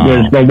 Wow. It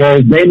was the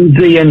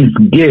Waldensians'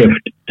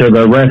 gift to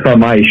the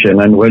Reformation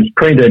and was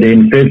printed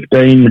in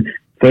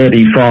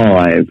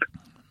 1535.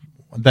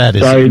 That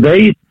is so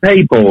these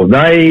people,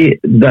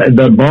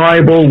 the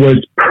Bible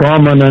was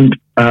prominent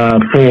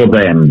for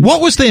them.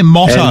 What was their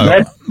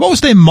motto? What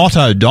was their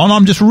motto, Don?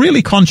 I'm just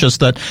really conscious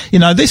that,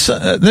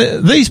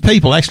 these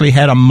people actually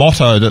had a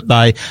motto that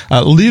they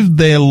lived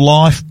their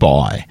life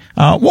by.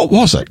 What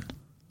was it?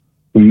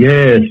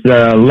 Yes,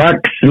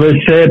 lux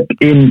licet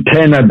in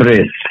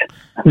tenebris,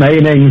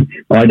 meaning,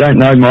 I don't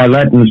know, my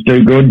Latin's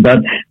too good, but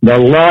the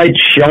light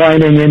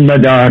shining in the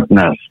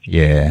darkness.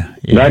 Yeah.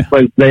 That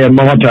was their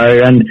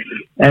motto. And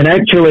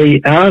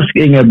actually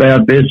asking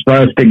about this,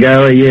 Pastor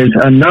Gary, is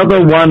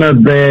another one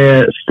of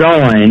their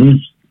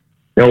signs,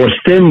 or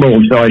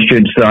symbols, I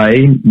should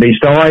say,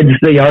 besides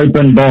the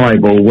open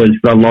Bible, was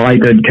the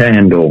lighted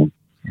candle.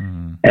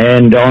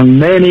 And on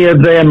many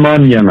of their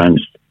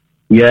monuments,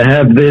 you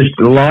have this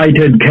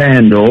lighted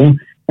candle,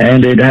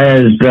 and it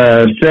has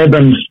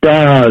 7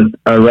 stars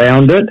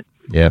around it.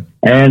 Yep.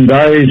 And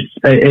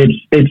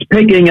it's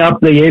picking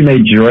up the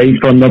imagery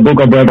from the book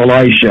of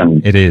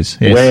Revelation. It is,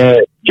 yes.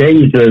 Where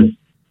Jesus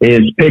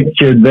is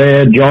pictured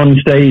there. John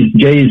sees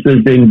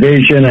Jesus in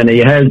vision, and he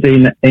has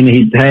in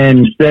his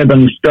hand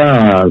 7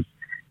 stars.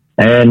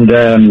 And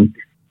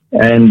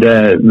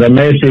the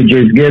message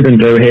is given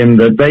to him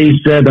that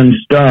these 7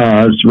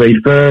 stars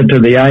refer to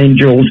the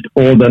angels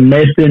or the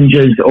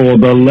messengers or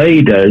the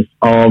leaders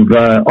of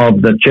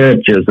the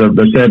churches, of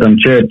the 7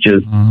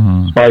 churches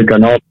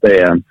spoken of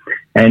there.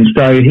 And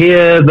so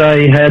here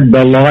they had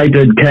the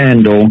lighted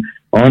candle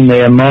on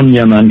their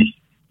monuments,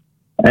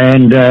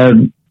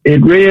 and it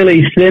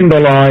really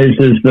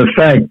symbolizes the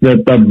fact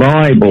that the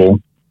Bible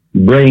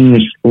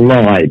brings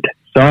light.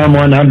 Psalm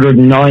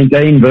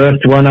 119, verse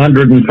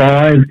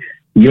 105,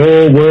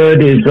 your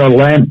word is a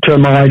lamp to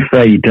my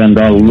feet and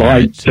a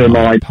light to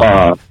my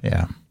path.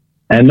 Yeah.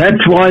 And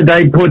that's why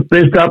they put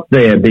this up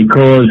there,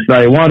 because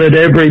they wanted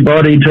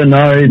everybody to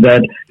know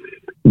that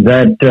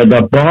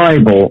the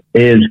Bible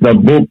is the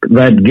book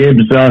that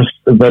gives us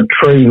the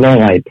true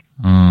light.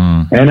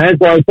 And as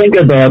I think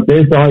about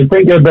this, I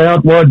think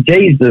about what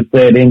Jesus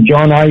said in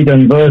John 8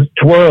 and verse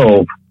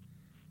 12.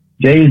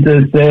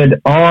 Jesus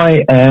said,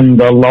 I am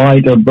the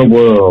light of the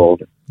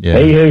world. Yeah.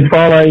 He who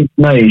follows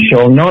me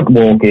shall not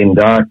walk in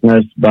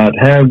darkness, but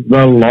have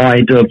the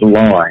light of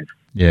life.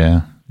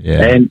 Yeah.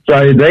 And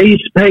so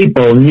these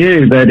people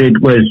knew that it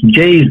was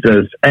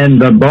Jesus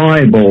and the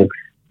Bible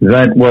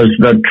that was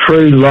the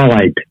true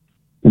light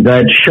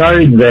that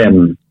showed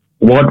them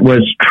what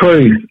was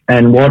truth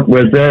and what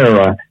was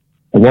error,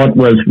 what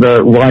was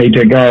the way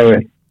to go.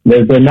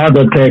 There's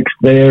another text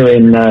there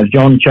in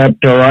John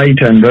chapter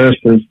 8 and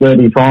verses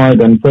 35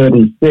 and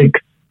 36,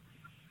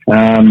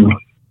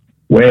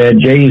 where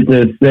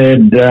Jesus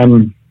said,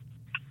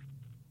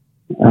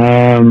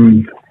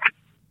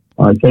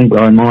 I think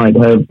I might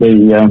have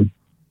the...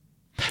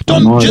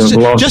 Don,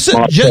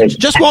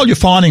 just while you're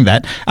finding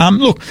that,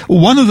 look,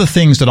 one of the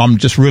things that I'm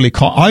just really,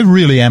 I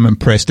really am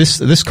impressed.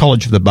 This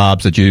College of the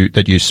Barbs that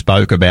you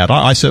spoke about,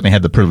 I certainly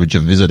had the privilege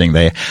of visiting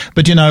there.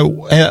 But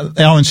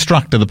our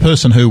instructor, the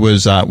person who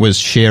was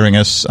sharing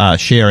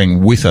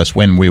with us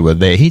when we were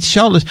there, he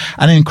showed us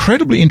an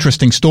incredibly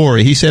interesting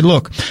story. He said,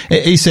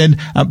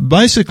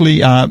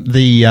 basically,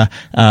 the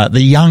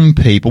young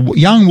people,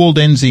 young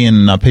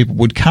Waldensian people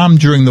would come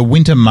during the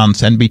winter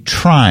months and be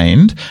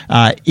trained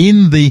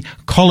in the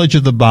College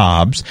of the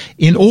Barbs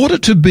in order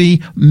to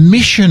be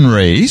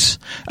missionaries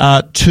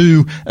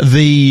to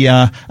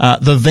the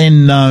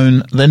then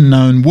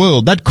known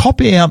world. They'd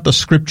copy out the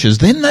scriptures.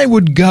 Then they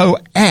would go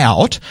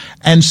out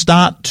and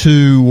start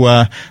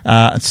to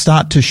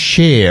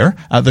share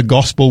the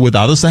gospel with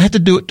others. They had to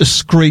do it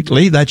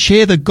discreetly. They'd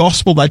share the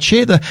gospel. They'd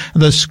share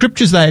the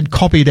scriptures they had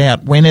copied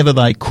out whenever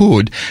they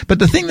could. But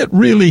the thing that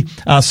really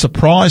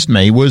surprised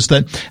me was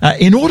that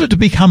in order to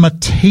become a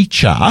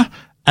teacher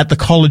at the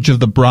College of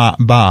the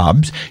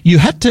Barbs, you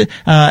had to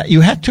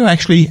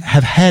actually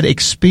have had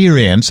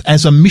experience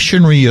as a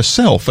missionary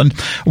yourself. And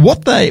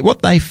what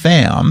they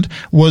found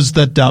was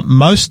that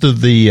most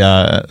of the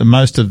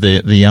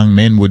young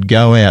men would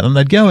go out, and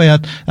they'd go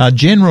out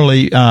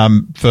generally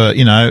for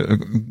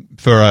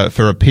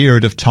a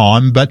period of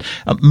time, but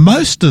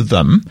most of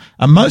the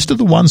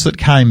ones that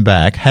came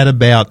back had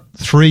about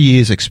 3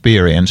 years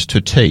experience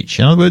to teach.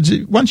 In other words,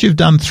 once you've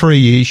done 3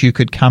 years, you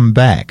could come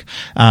back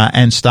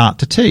and start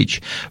to teach.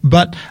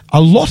 But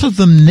a lot of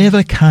them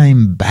never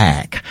came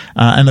back.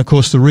 And of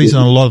course, the reason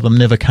a lot of them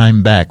never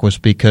came back was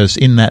because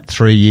in that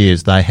 3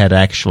 years, they had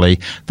actually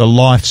the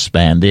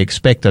lifespan, the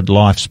expected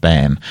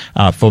lifespan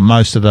for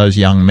most of those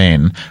young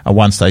men,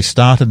 once they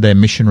started their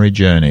missionary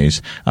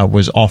journeys,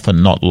 was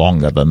often not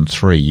longer than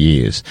 3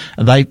 years.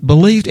 They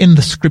believed in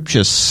the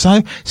scriptures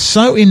so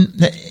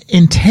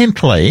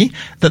intently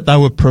that they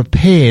were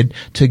prepared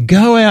to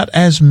go out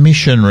as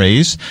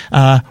missionaries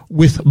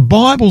with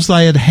Bibles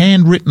they had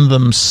handwritten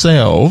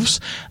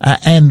themselves,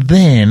 and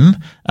then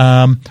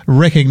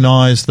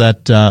recognize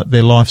that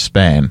their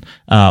lifespan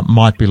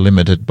might be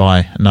limited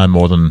by no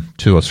more than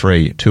 2 or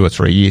 3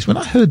 years. When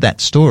I heard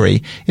that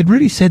story, it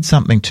really said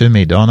something to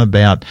me, Don,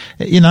 about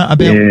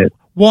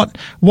what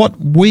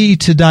we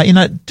today,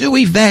 do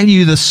we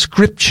value the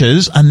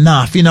scriptures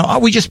enough? Are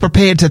we just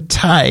prepared to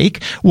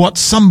take what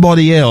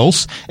somebody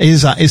else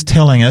is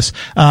telling us?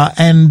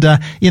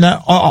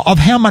 Of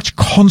how much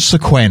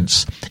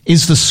consequence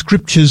is the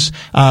scriptures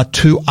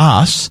to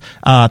us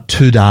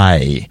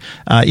today?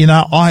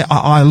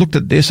 I looked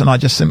at this and I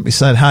just simply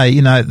said, hey,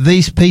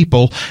 these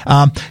people,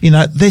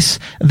 this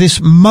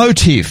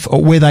motive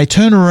where they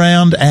turn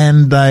around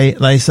and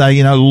they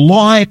say,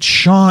 light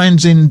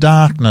shines in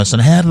darkness.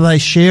 And how do they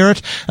share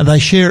it? And they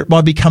share it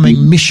by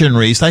becoming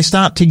missionaries. They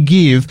start to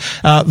give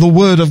the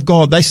word of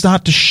God. They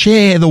start to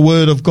share the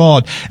word of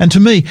God. And to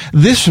me,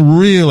 this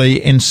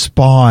really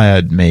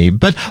inspired me.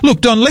 But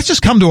look, Don, let's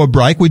just come to a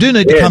break. We do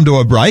need to come to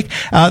a break.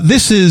 And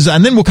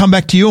then we'll come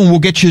back to you and we'll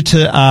get you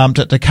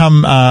to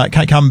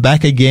come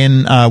back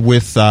again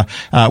with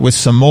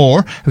some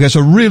more, because I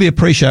really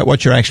appreciate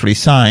what you're actually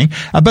saying.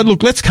 But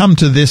look, let's come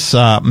to this.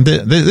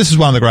 This is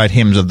one of the great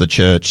hymns of the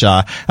church.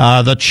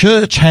 The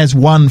church has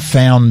one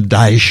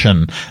foundation.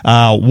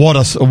 What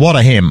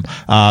a hymn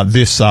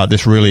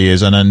this really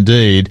is, and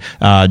indeed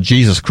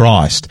Jesus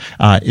Christ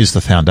is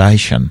the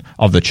foundation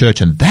of the church,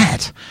 and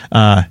that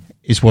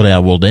is what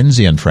our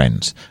Waldensian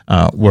friends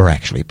were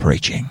actually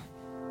preaching.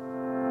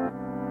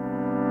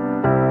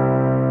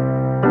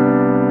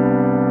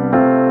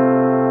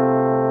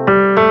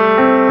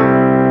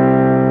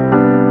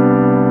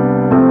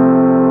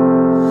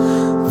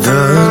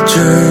 The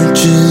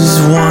church's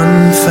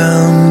one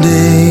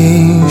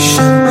foundation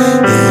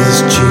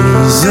is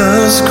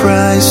Jesus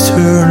Christ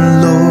her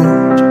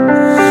Lord.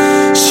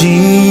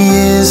 She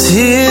is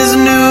his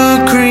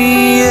new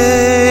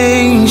creation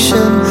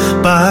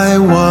by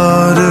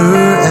water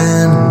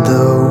and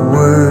the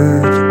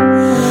word.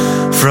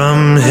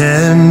 From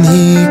heaven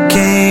he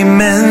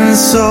came and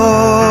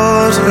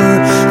sought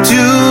her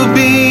to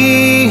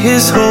be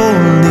his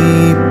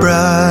holy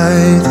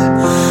bride.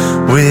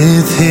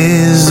 With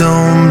his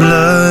own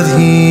blood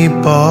he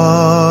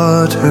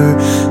bought her,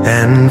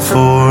 and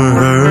for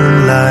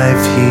her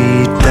life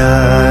he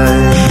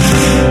died.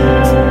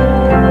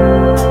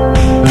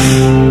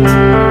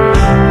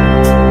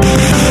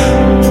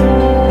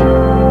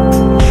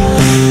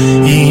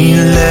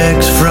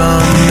 Elect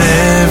from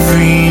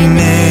every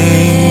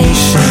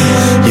nation,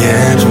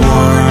 yet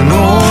one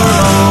o'er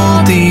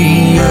all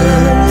the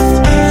earth.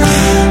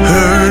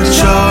 Her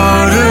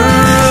charter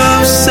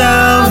of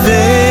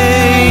salvation,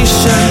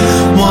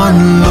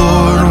 one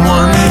Lord,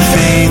 one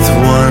faith,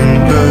 one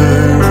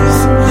birth,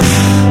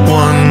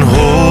 one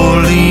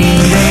holy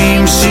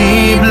name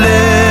she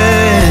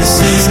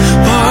blesses,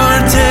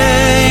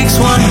 partakes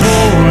one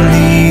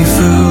holy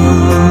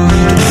food,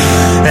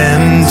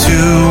 and to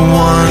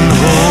one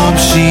hope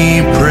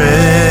she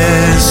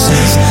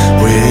presses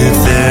with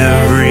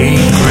every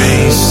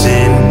grace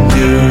endued.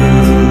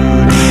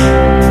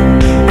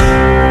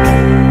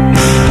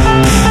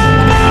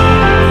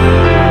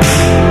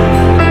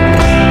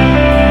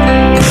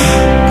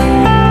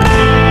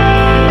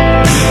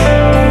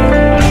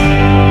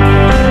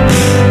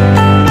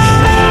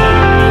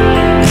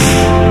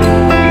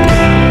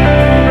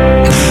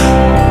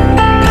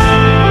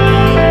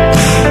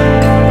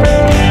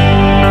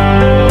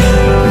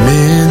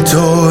 Mid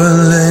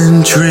toil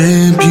and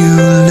tribulation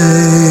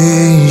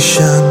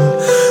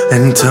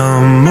and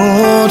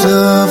tumult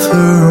of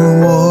her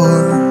war,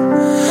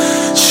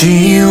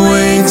 she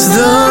waits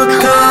the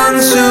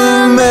consummation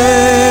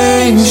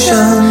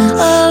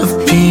of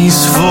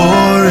peace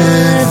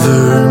forevermore,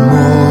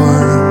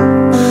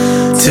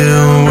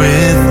 till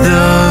with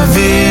the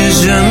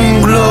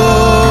vision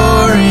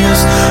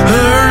glorious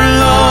her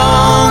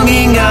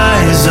longing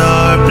eyes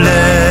are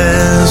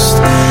blessed,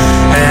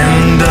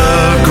 and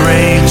the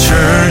great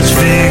church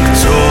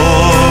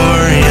victorious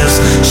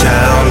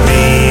shall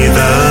be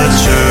the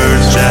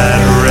church at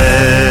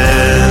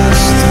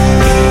rest.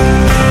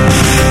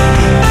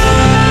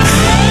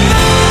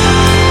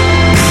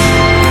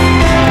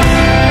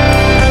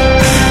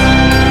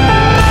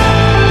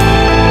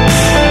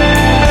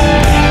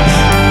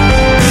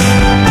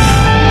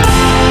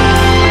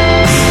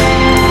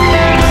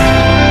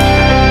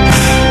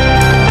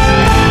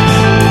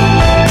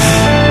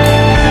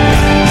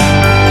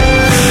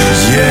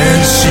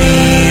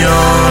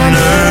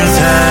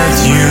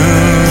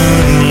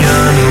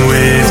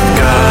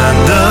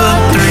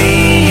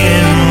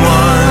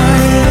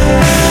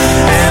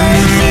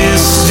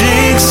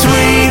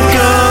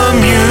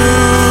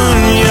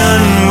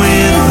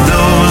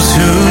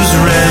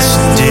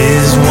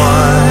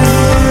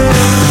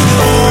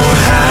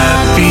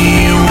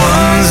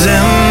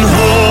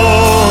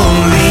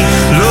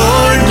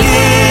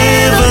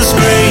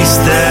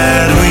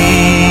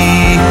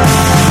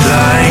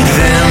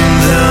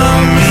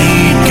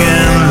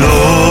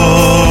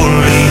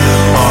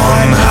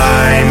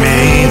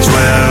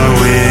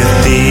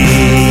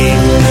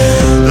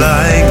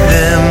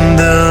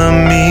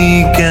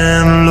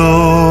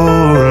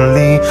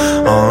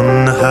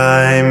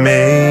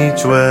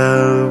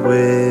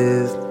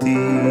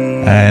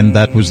 And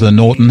that was the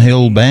Norton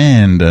Hill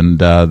Band, and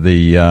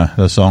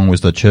the song was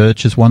 "The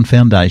Church is One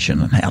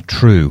Foundation," and how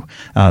true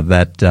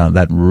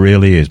that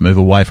really is. Move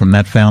away from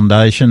that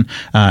foundation,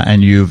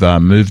 and you've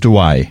moved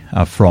away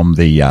from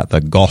the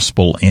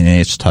gospel in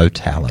its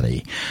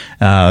totality.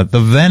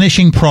 The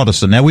Vanishing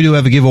Protestant. Now, we do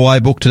have a giveaway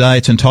book today.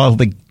 It's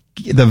entitled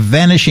The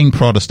Vanishing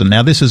Protestant.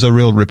 Now, this is a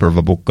real ripper of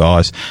a book,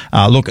 guys.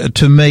 Look,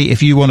 to me,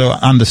 if you want to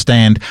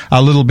understand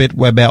a little bit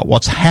about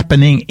what's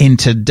happening in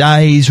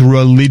today's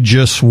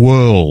religious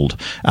world,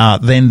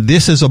 then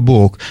this is a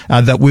book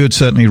that we would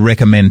certainly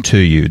recommend to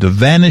you. The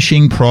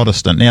Vanishing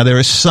Protestant. Now, there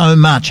is so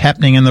much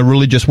happening in the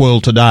religious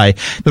world today.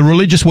 The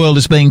religious world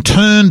is being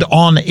turned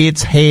on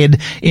its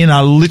head in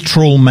a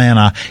literal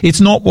manner.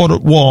 It's not what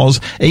it was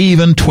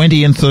even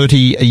 20 and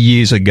 30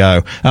 years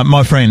ago.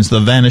 My friends, The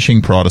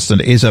Vanishing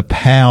Protestant is a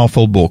powerful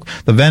book.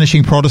 The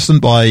Vanishing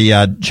Protestant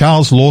by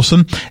Charles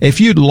Lawson.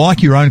 If you'd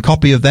like your own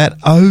copy of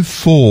that,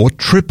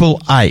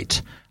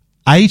 04888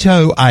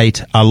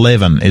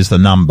 80811 is the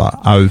number.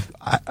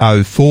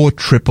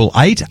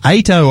 04888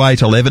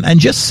 80811, and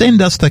just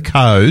send us the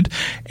code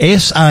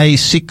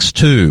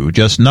SA62.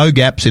 Just no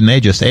gaps in there,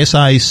 just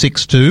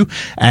SA62,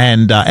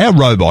 and our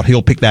robot,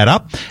 he'll pick that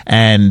up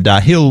and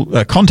he'll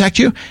contact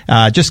you.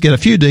 Just get a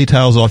few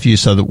details off you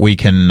so that we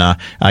can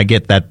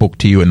get that book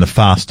to you in the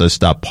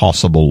fastest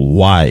possible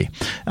way.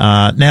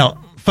 Now,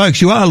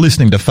 folks, you are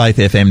listening to Faith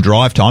FM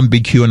Drive Time,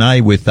 big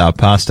Q&A with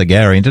Pastor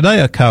Gary. And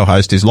today our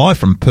co-host is live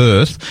from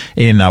Perth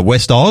in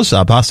West Oz,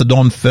 Pastor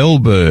Don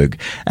Felberg.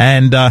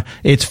 And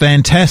it's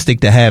fantastic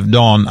to have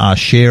Don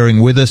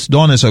sharing with us.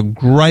 Don is a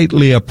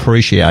greatly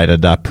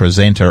appreciated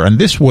presenter. And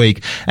this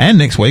week and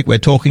next week we're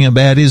talking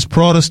about, is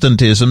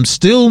Protestantism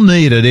still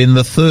needed in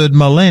the third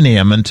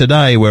millennium? And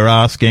today we're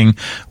asking,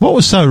 what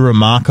was so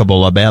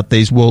remarkable about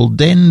these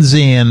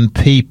Waldensian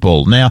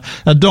people? Now,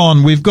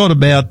 Don, we've got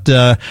about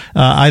 8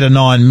 or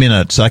 9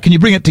 minutes. Can you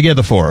bring it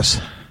together for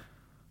us?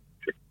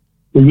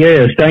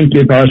 Yes, thank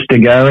you, Pastor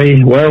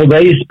Gary. Well,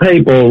 these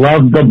people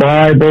love the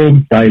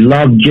Bible. They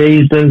love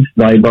Jesus.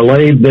 They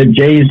believe that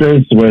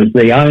Jesus was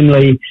the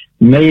only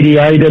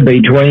mediator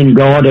between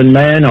God and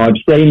man. I've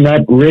seen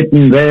that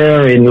written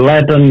there in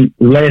Latin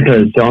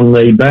letters on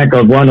the back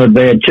of one of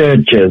their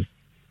churches.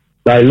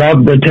 They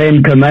love the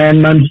 10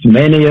 Commandments.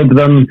 Many of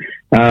them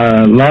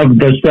loved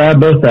the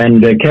Sabbath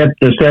and kept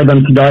the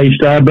seventh-day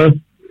Sabbath.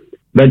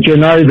 But you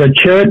know, the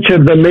Church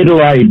of the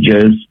Middle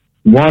Ages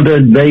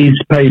wanted these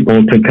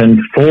people to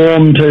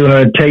conform to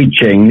her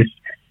teachings,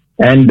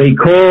 and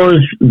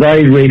because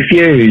they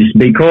refused,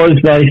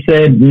 because they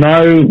said,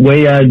 no,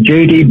 we are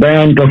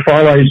duty-bound to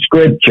follow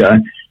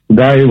Scripture,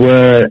 they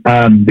were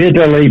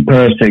bitterly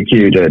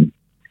persecuted.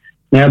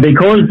 Now,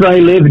 because they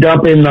lived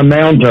up in the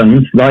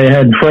mountains, they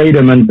had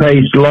freedom and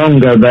peace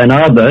longer than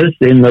others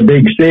in the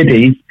big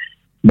cities.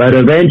 But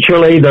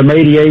eventually the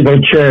medieval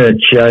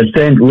church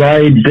sent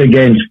raids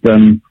against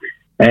them,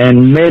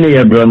 and many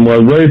of them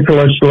were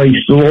ruthlessly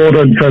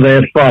slaughtered for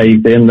their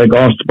faith in the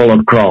gospel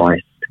of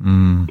Christ.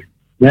 Now,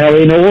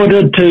 in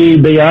order to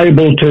be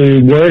able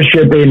to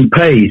worship in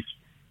peace,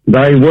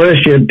 they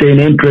worshipped in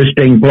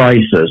interesting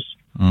places.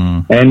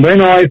 And when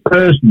I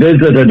first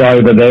visited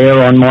over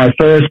there, on my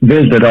first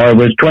visit, I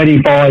was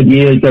 25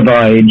 years of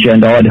age,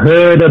 and I'd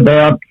heard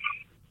about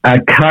a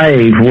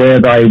cave where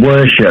they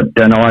worshipped,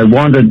 and I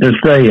wanted to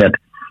see it.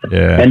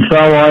 Yeah. And so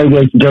I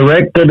was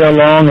directed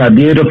along a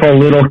beautiful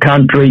little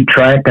country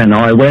track, and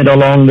I went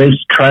along this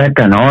track,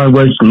 and I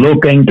was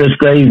looking to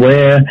see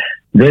where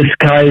this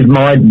cave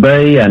might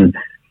be, and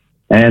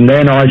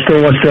then I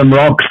saw some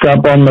rocks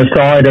up on the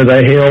side of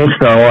the hill,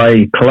 so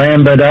I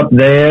clambered up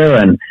there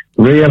and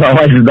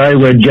realized they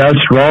were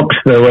just rocks.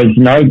 There was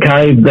no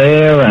cave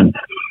there, and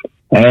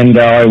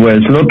I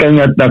was looking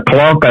at the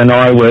clock, and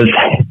I was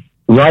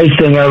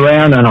racing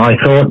around, and I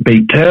thought, it'd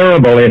be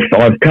terrible if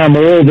I've come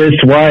all this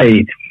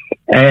way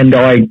and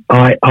I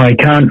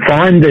can't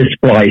find this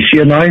place,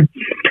 you know.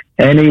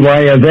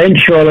 Anyway,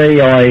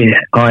 eventually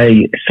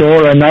I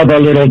saw another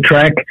little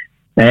track,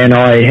 and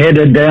I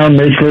headed down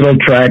this little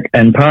track,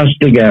 and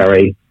Pastor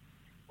Gary,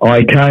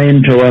 I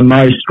came to a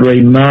most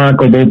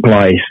remarkable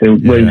place.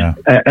 It was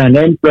an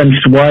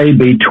entranceway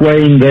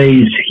between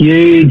these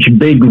huge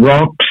big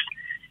rocks,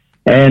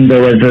 and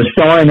there was a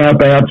sign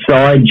up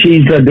outside,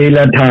 Chiesa di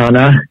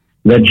Latana,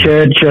 the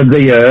Church of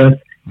the Earth,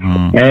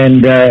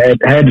 and it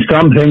had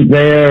something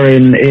there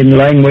in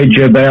language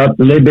about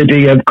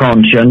liberty of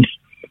conscience.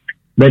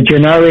 But, you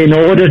know, in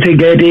order to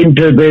get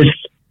into this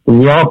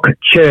rock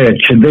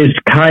church, this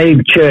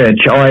cave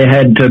church, I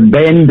had to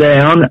bend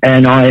down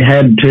and I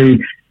had to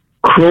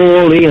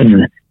crawl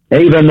in.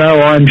 Even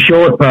though I'm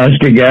short,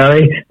 Pastor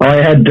Gary, I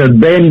had to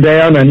bend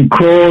down and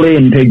crawl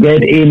in to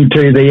get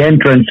into the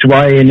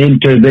entranceway and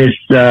into this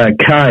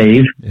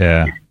cave.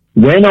 Yeah.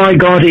 When I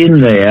got in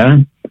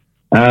there,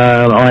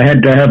 I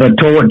had to have a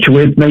torch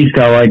with me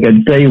so I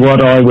could see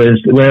where I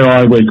was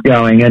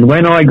going. And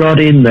when I got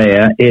in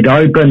there, it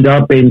opened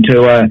up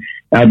into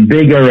a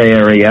bigger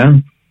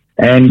area.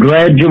 And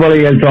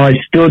gradually, as I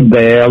stood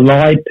there,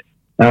 light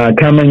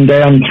coming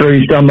down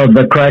through some of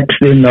the cracks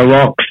in the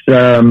rocks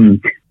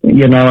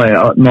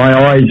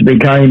my eyes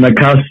became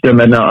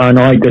accustomed and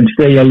I could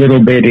see a little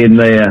bit in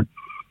there.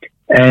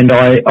 And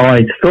I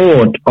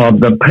thought of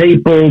the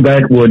people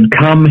that would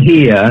come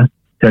here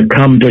to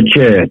come to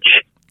church.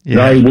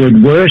 Yeah. They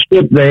would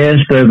worship there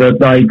so that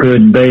they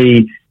could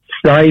be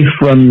safe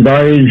from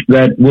those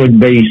that would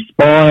be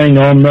spying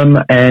on them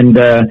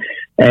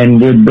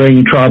and would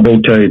bring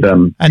trouble to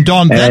them. And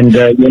Don,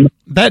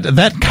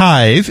 that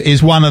cave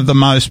is one of the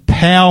most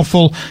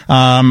powerful,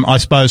 I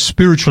suppose,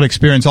 spiritual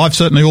experience. I've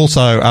certainly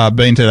also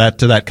been to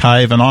that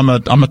cave, and I'm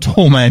a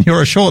tall man.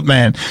 You're a short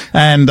man,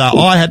 and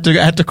I had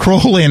to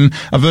crawl in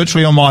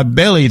virtually on my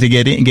belly to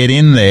get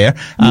in there.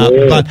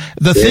 But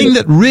the thing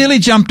that really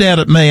jumped out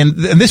at me, and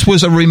this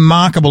was a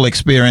remarkable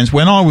experience,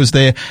 when I was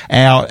there,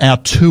 our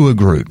tour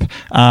group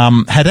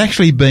had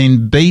actually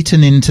been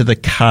beaten into the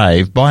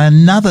cave by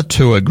another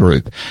tour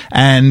group,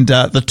 and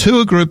the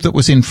tour group that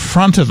was in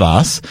front of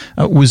us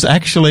was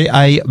actually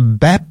a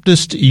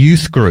Baptist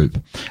youth group,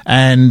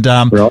 and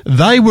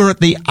they were at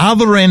the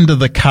other end of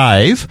the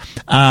cave,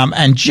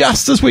 and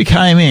just as we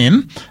came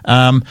in,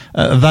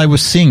 they were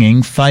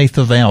singing "Faith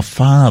of Our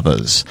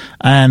Fathers,"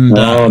 and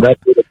that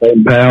would have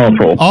been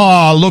powerful.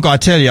 Oh, look, I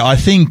tell you, I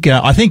think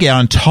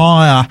our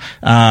entire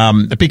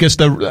because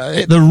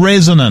the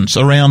resonance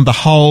around the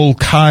whole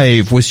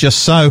cave was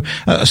just so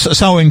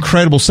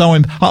incredible.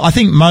 I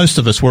think most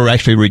of us were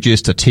actually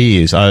reduced to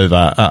tears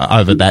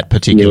over that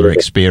particular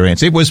experience.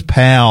 It was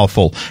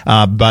powerful.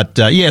 But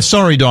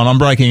sorry, Don, I'm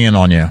breaking in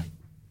on you.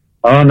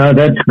 Oh, no,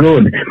 that's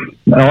good.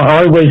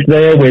 I was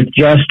there with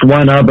just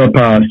one other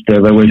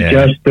pastor. There was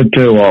just the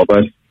two of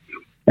us.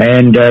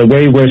 And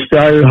we were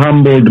so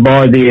humbled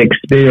by the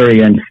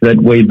experience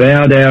that we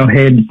bowed our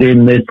heads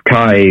in this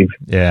cave.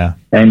 Yeah.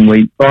 And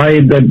we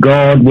prayed that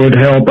God would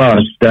help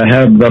us to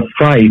have the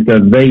faith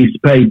of these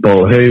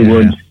people who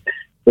would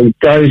be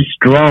so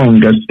strong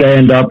to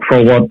stand up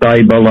for what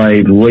they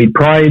believed. We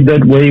prayed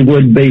that we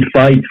would be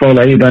faithful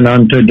even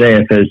unto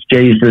death, as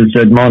Jesus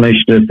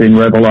admonished us in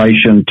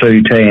Revelation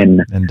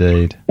 2:10.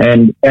 Indeed.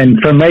 And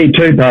for me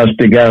too,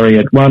 Pastor Gary,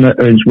 it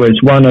was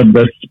one of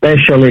the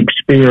special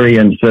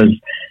experiences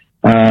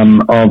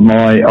of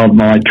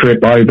my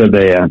trip over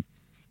there.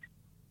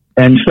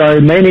 And so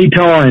many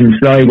times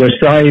they were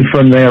saved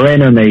from their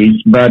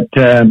enemies, but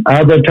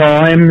other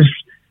times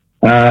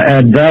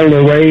at Val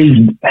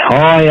Louise,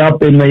 high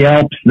up in the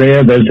Alps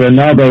there's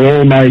another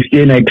almost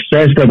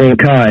inaccessible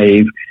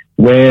cave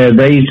where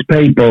these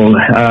people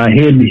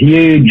hid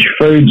huge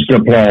food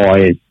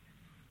supplies.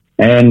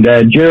 And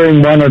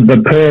during one of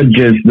the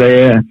purges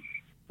there,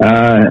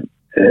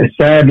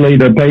 sadly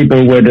the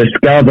people were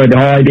discovered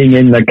hiding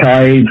in the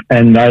cave,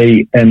 and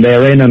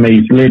their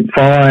enemies lit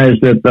fires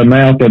at the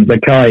mouth of the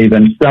cave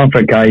and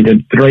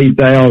suffocated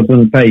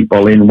 3,000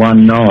 people in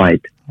one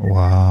night.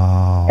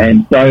 Wow.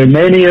 And so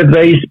many of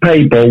these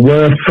people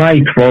were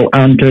faithful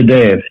unto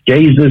death.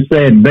 Jesus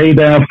said, "Be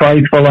thou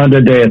faithful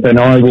unto death, and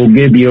I will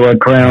give you a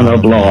crown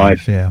of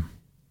life." Yeah.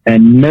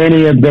 And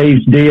many of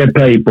these dear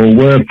people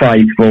were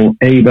faithful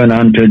even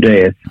unto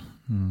death.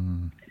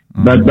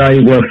 But they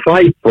were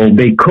faithful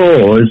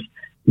because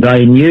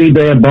they knew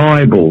their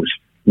Bibles.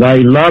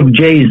 They loved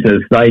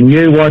Jesus. They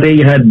knew what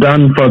he had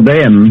done for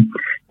them,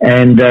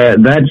 and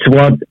that's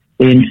what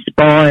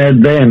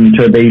inspired them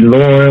to be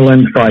loyal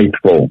and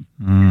faithful.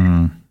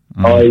 And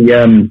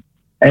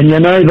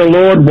the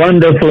Lord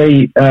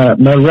wonderfully,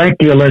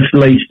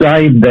 miraculously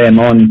saved them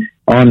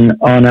on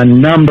a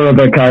number of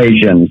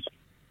occasions.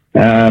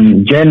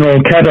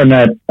 General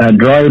Catanat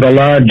drove a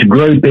large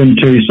group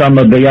into some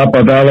of the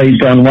upper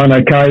valleys on one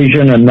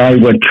occasion, and they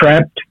were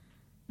trapped.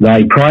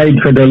 They prayed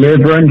for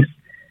deliverance.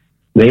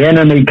 The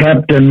enemy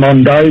Captain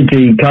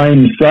Mondozzi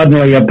came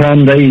suddenly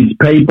upon these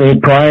people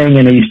praying,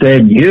 and he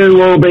said, "You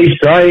will be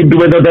saved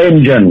with a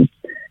vengeance."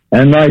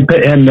 And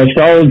the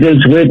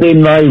soldiers with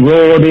him, they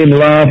roared in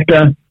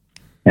laughter,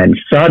 and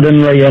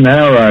suddenly an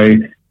arrow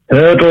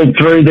hurtled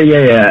through the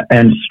air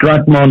and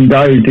struck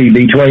Mondozzi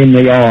between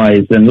the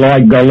eyes, and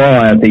like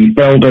Goliath, he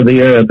fell to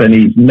the earth, and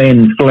his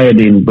men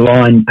fled in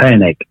blind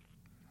panic.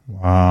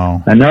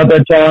 Wow.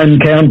 Another time,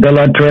 Count de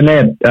la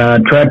Trinette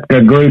trapped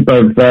a group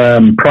of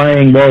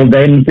praying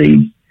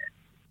Waldenses,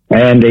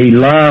 and he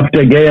laughed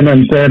again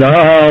and said,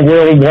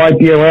 "We'll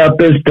wipe you out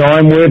this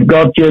time. We've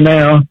got you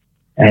now."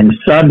 And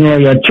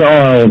suddenly a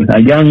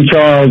young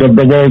child of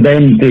the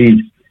Waldenses,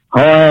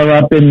 higher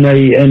up in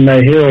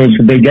the hills,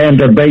 began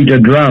to beat a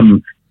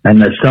drum,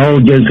 and the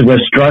soldiers were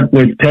struck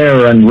with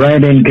terror and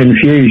ran in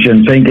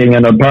confusion, thinking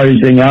an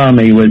opposing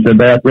army was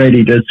about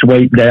ready to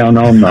sweep down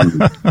on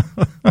them.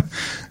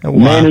 Wow.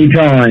 Many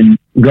times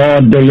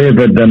God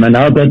delivered them, and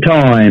other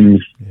times,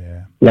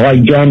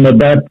 like John the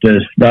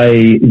Baptist,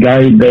 they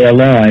gave their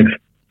life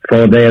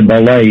for their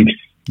beliefs.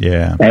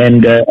 Yeah.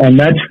 And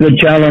that's the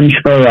challenge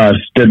for us,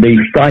 to be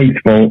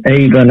faithful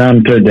even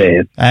unto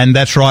death. And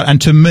that's right. And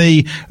to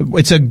me,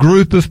 it's a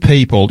group of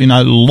people,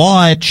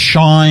 light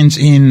shines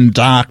in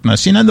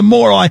darkness. The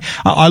more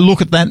I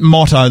look at that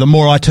motto, the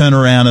more I turn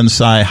around and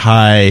say,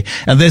 hey,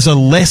 and there's a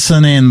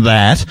lesson in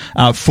that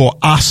for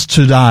us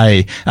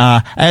today.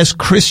 As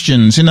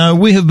Christians,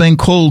 we have been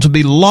called to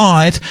be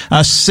light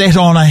set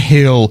on a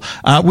hill.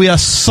 We are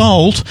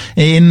salt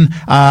in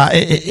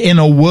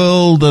a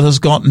world that has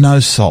got no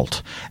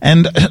salt.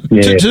 And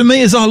to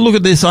me, as I look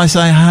at this, I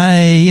say,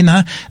 hey,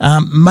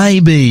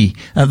 maybe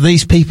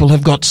these people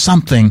have got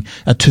something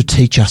to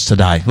teach us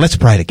today. Let's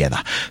pray together.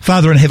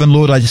 Father in heaven,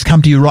 Lord, I just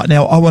come to you right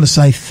now. I want to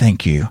say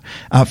thank you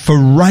for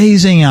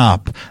raising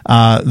up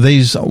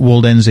these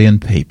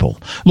Waldensian people.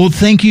 Lord,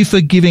 thank you for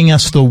giving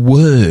us the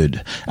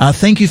word.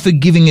 Thank you for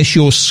giving us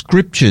your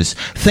scriptures.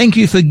 Thank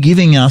you for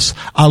giving us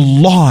a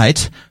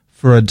light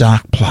for a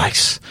dark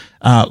place.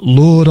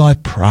 Lord, I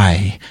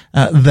pray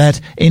that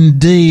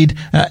indeed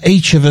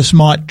each of us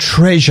might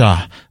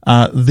treasure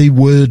the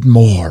word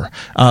more.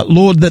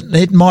 Lord, that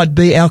it might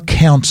be our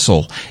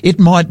counsel. It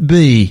might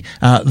be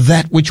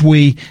that which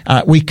we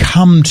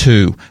come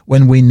to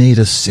when we need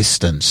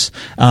assistance.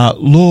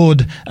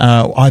 Lord,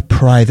 I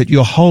pray that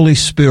your Holy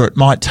Spirit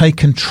might take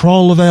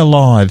control of our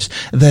lives,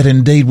 that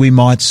indeed we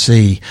might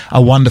see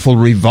a wonderful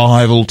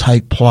revival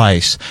take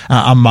place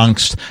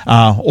amongst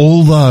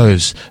all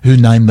those who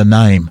name the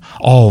name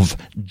of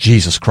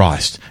Jesus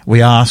Christ.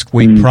 We ask,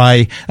 we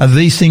pray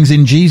these things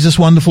in Jesus'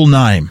 wonderful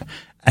name.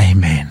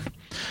 Amen.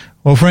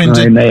 Well, friends,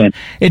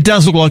 it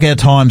does look like our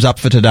time's up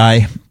for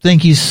today.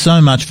 Thank you so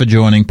much for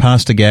joining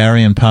Pastor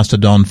Gary and Pastor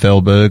Don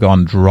Felberg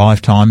on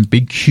Drive Time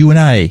Big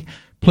Q&A.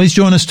 Please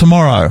join us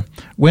tomorrow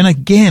when,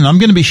 again, I'm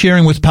going to be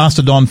sharing with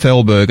Pastor Don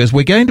Felberg as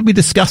we're going to be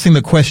discussing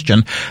the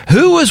question,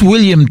 who was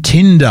William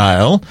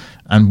Tyndale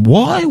and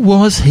why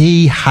was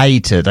he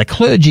hated? A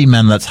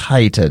clergyman that's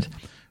hated.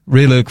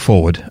 Really look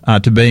forward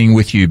to being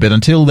with you. But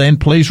until then,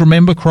 please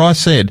remember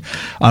Christ said,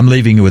 I'm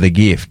leaving you with a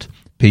gift,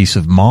 peace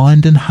of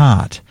mind and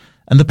heart.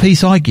 And the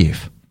peace I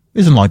give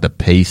isn't like the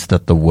peace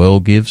that the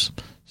world gives.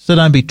 So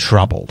don't be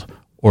troubled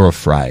or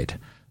afraid.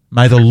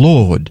 May the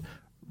Lord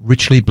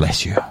richly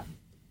bless you.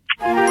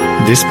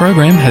 This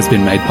program has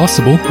been made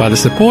possible by the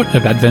support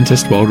of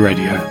Adventist World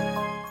Radio.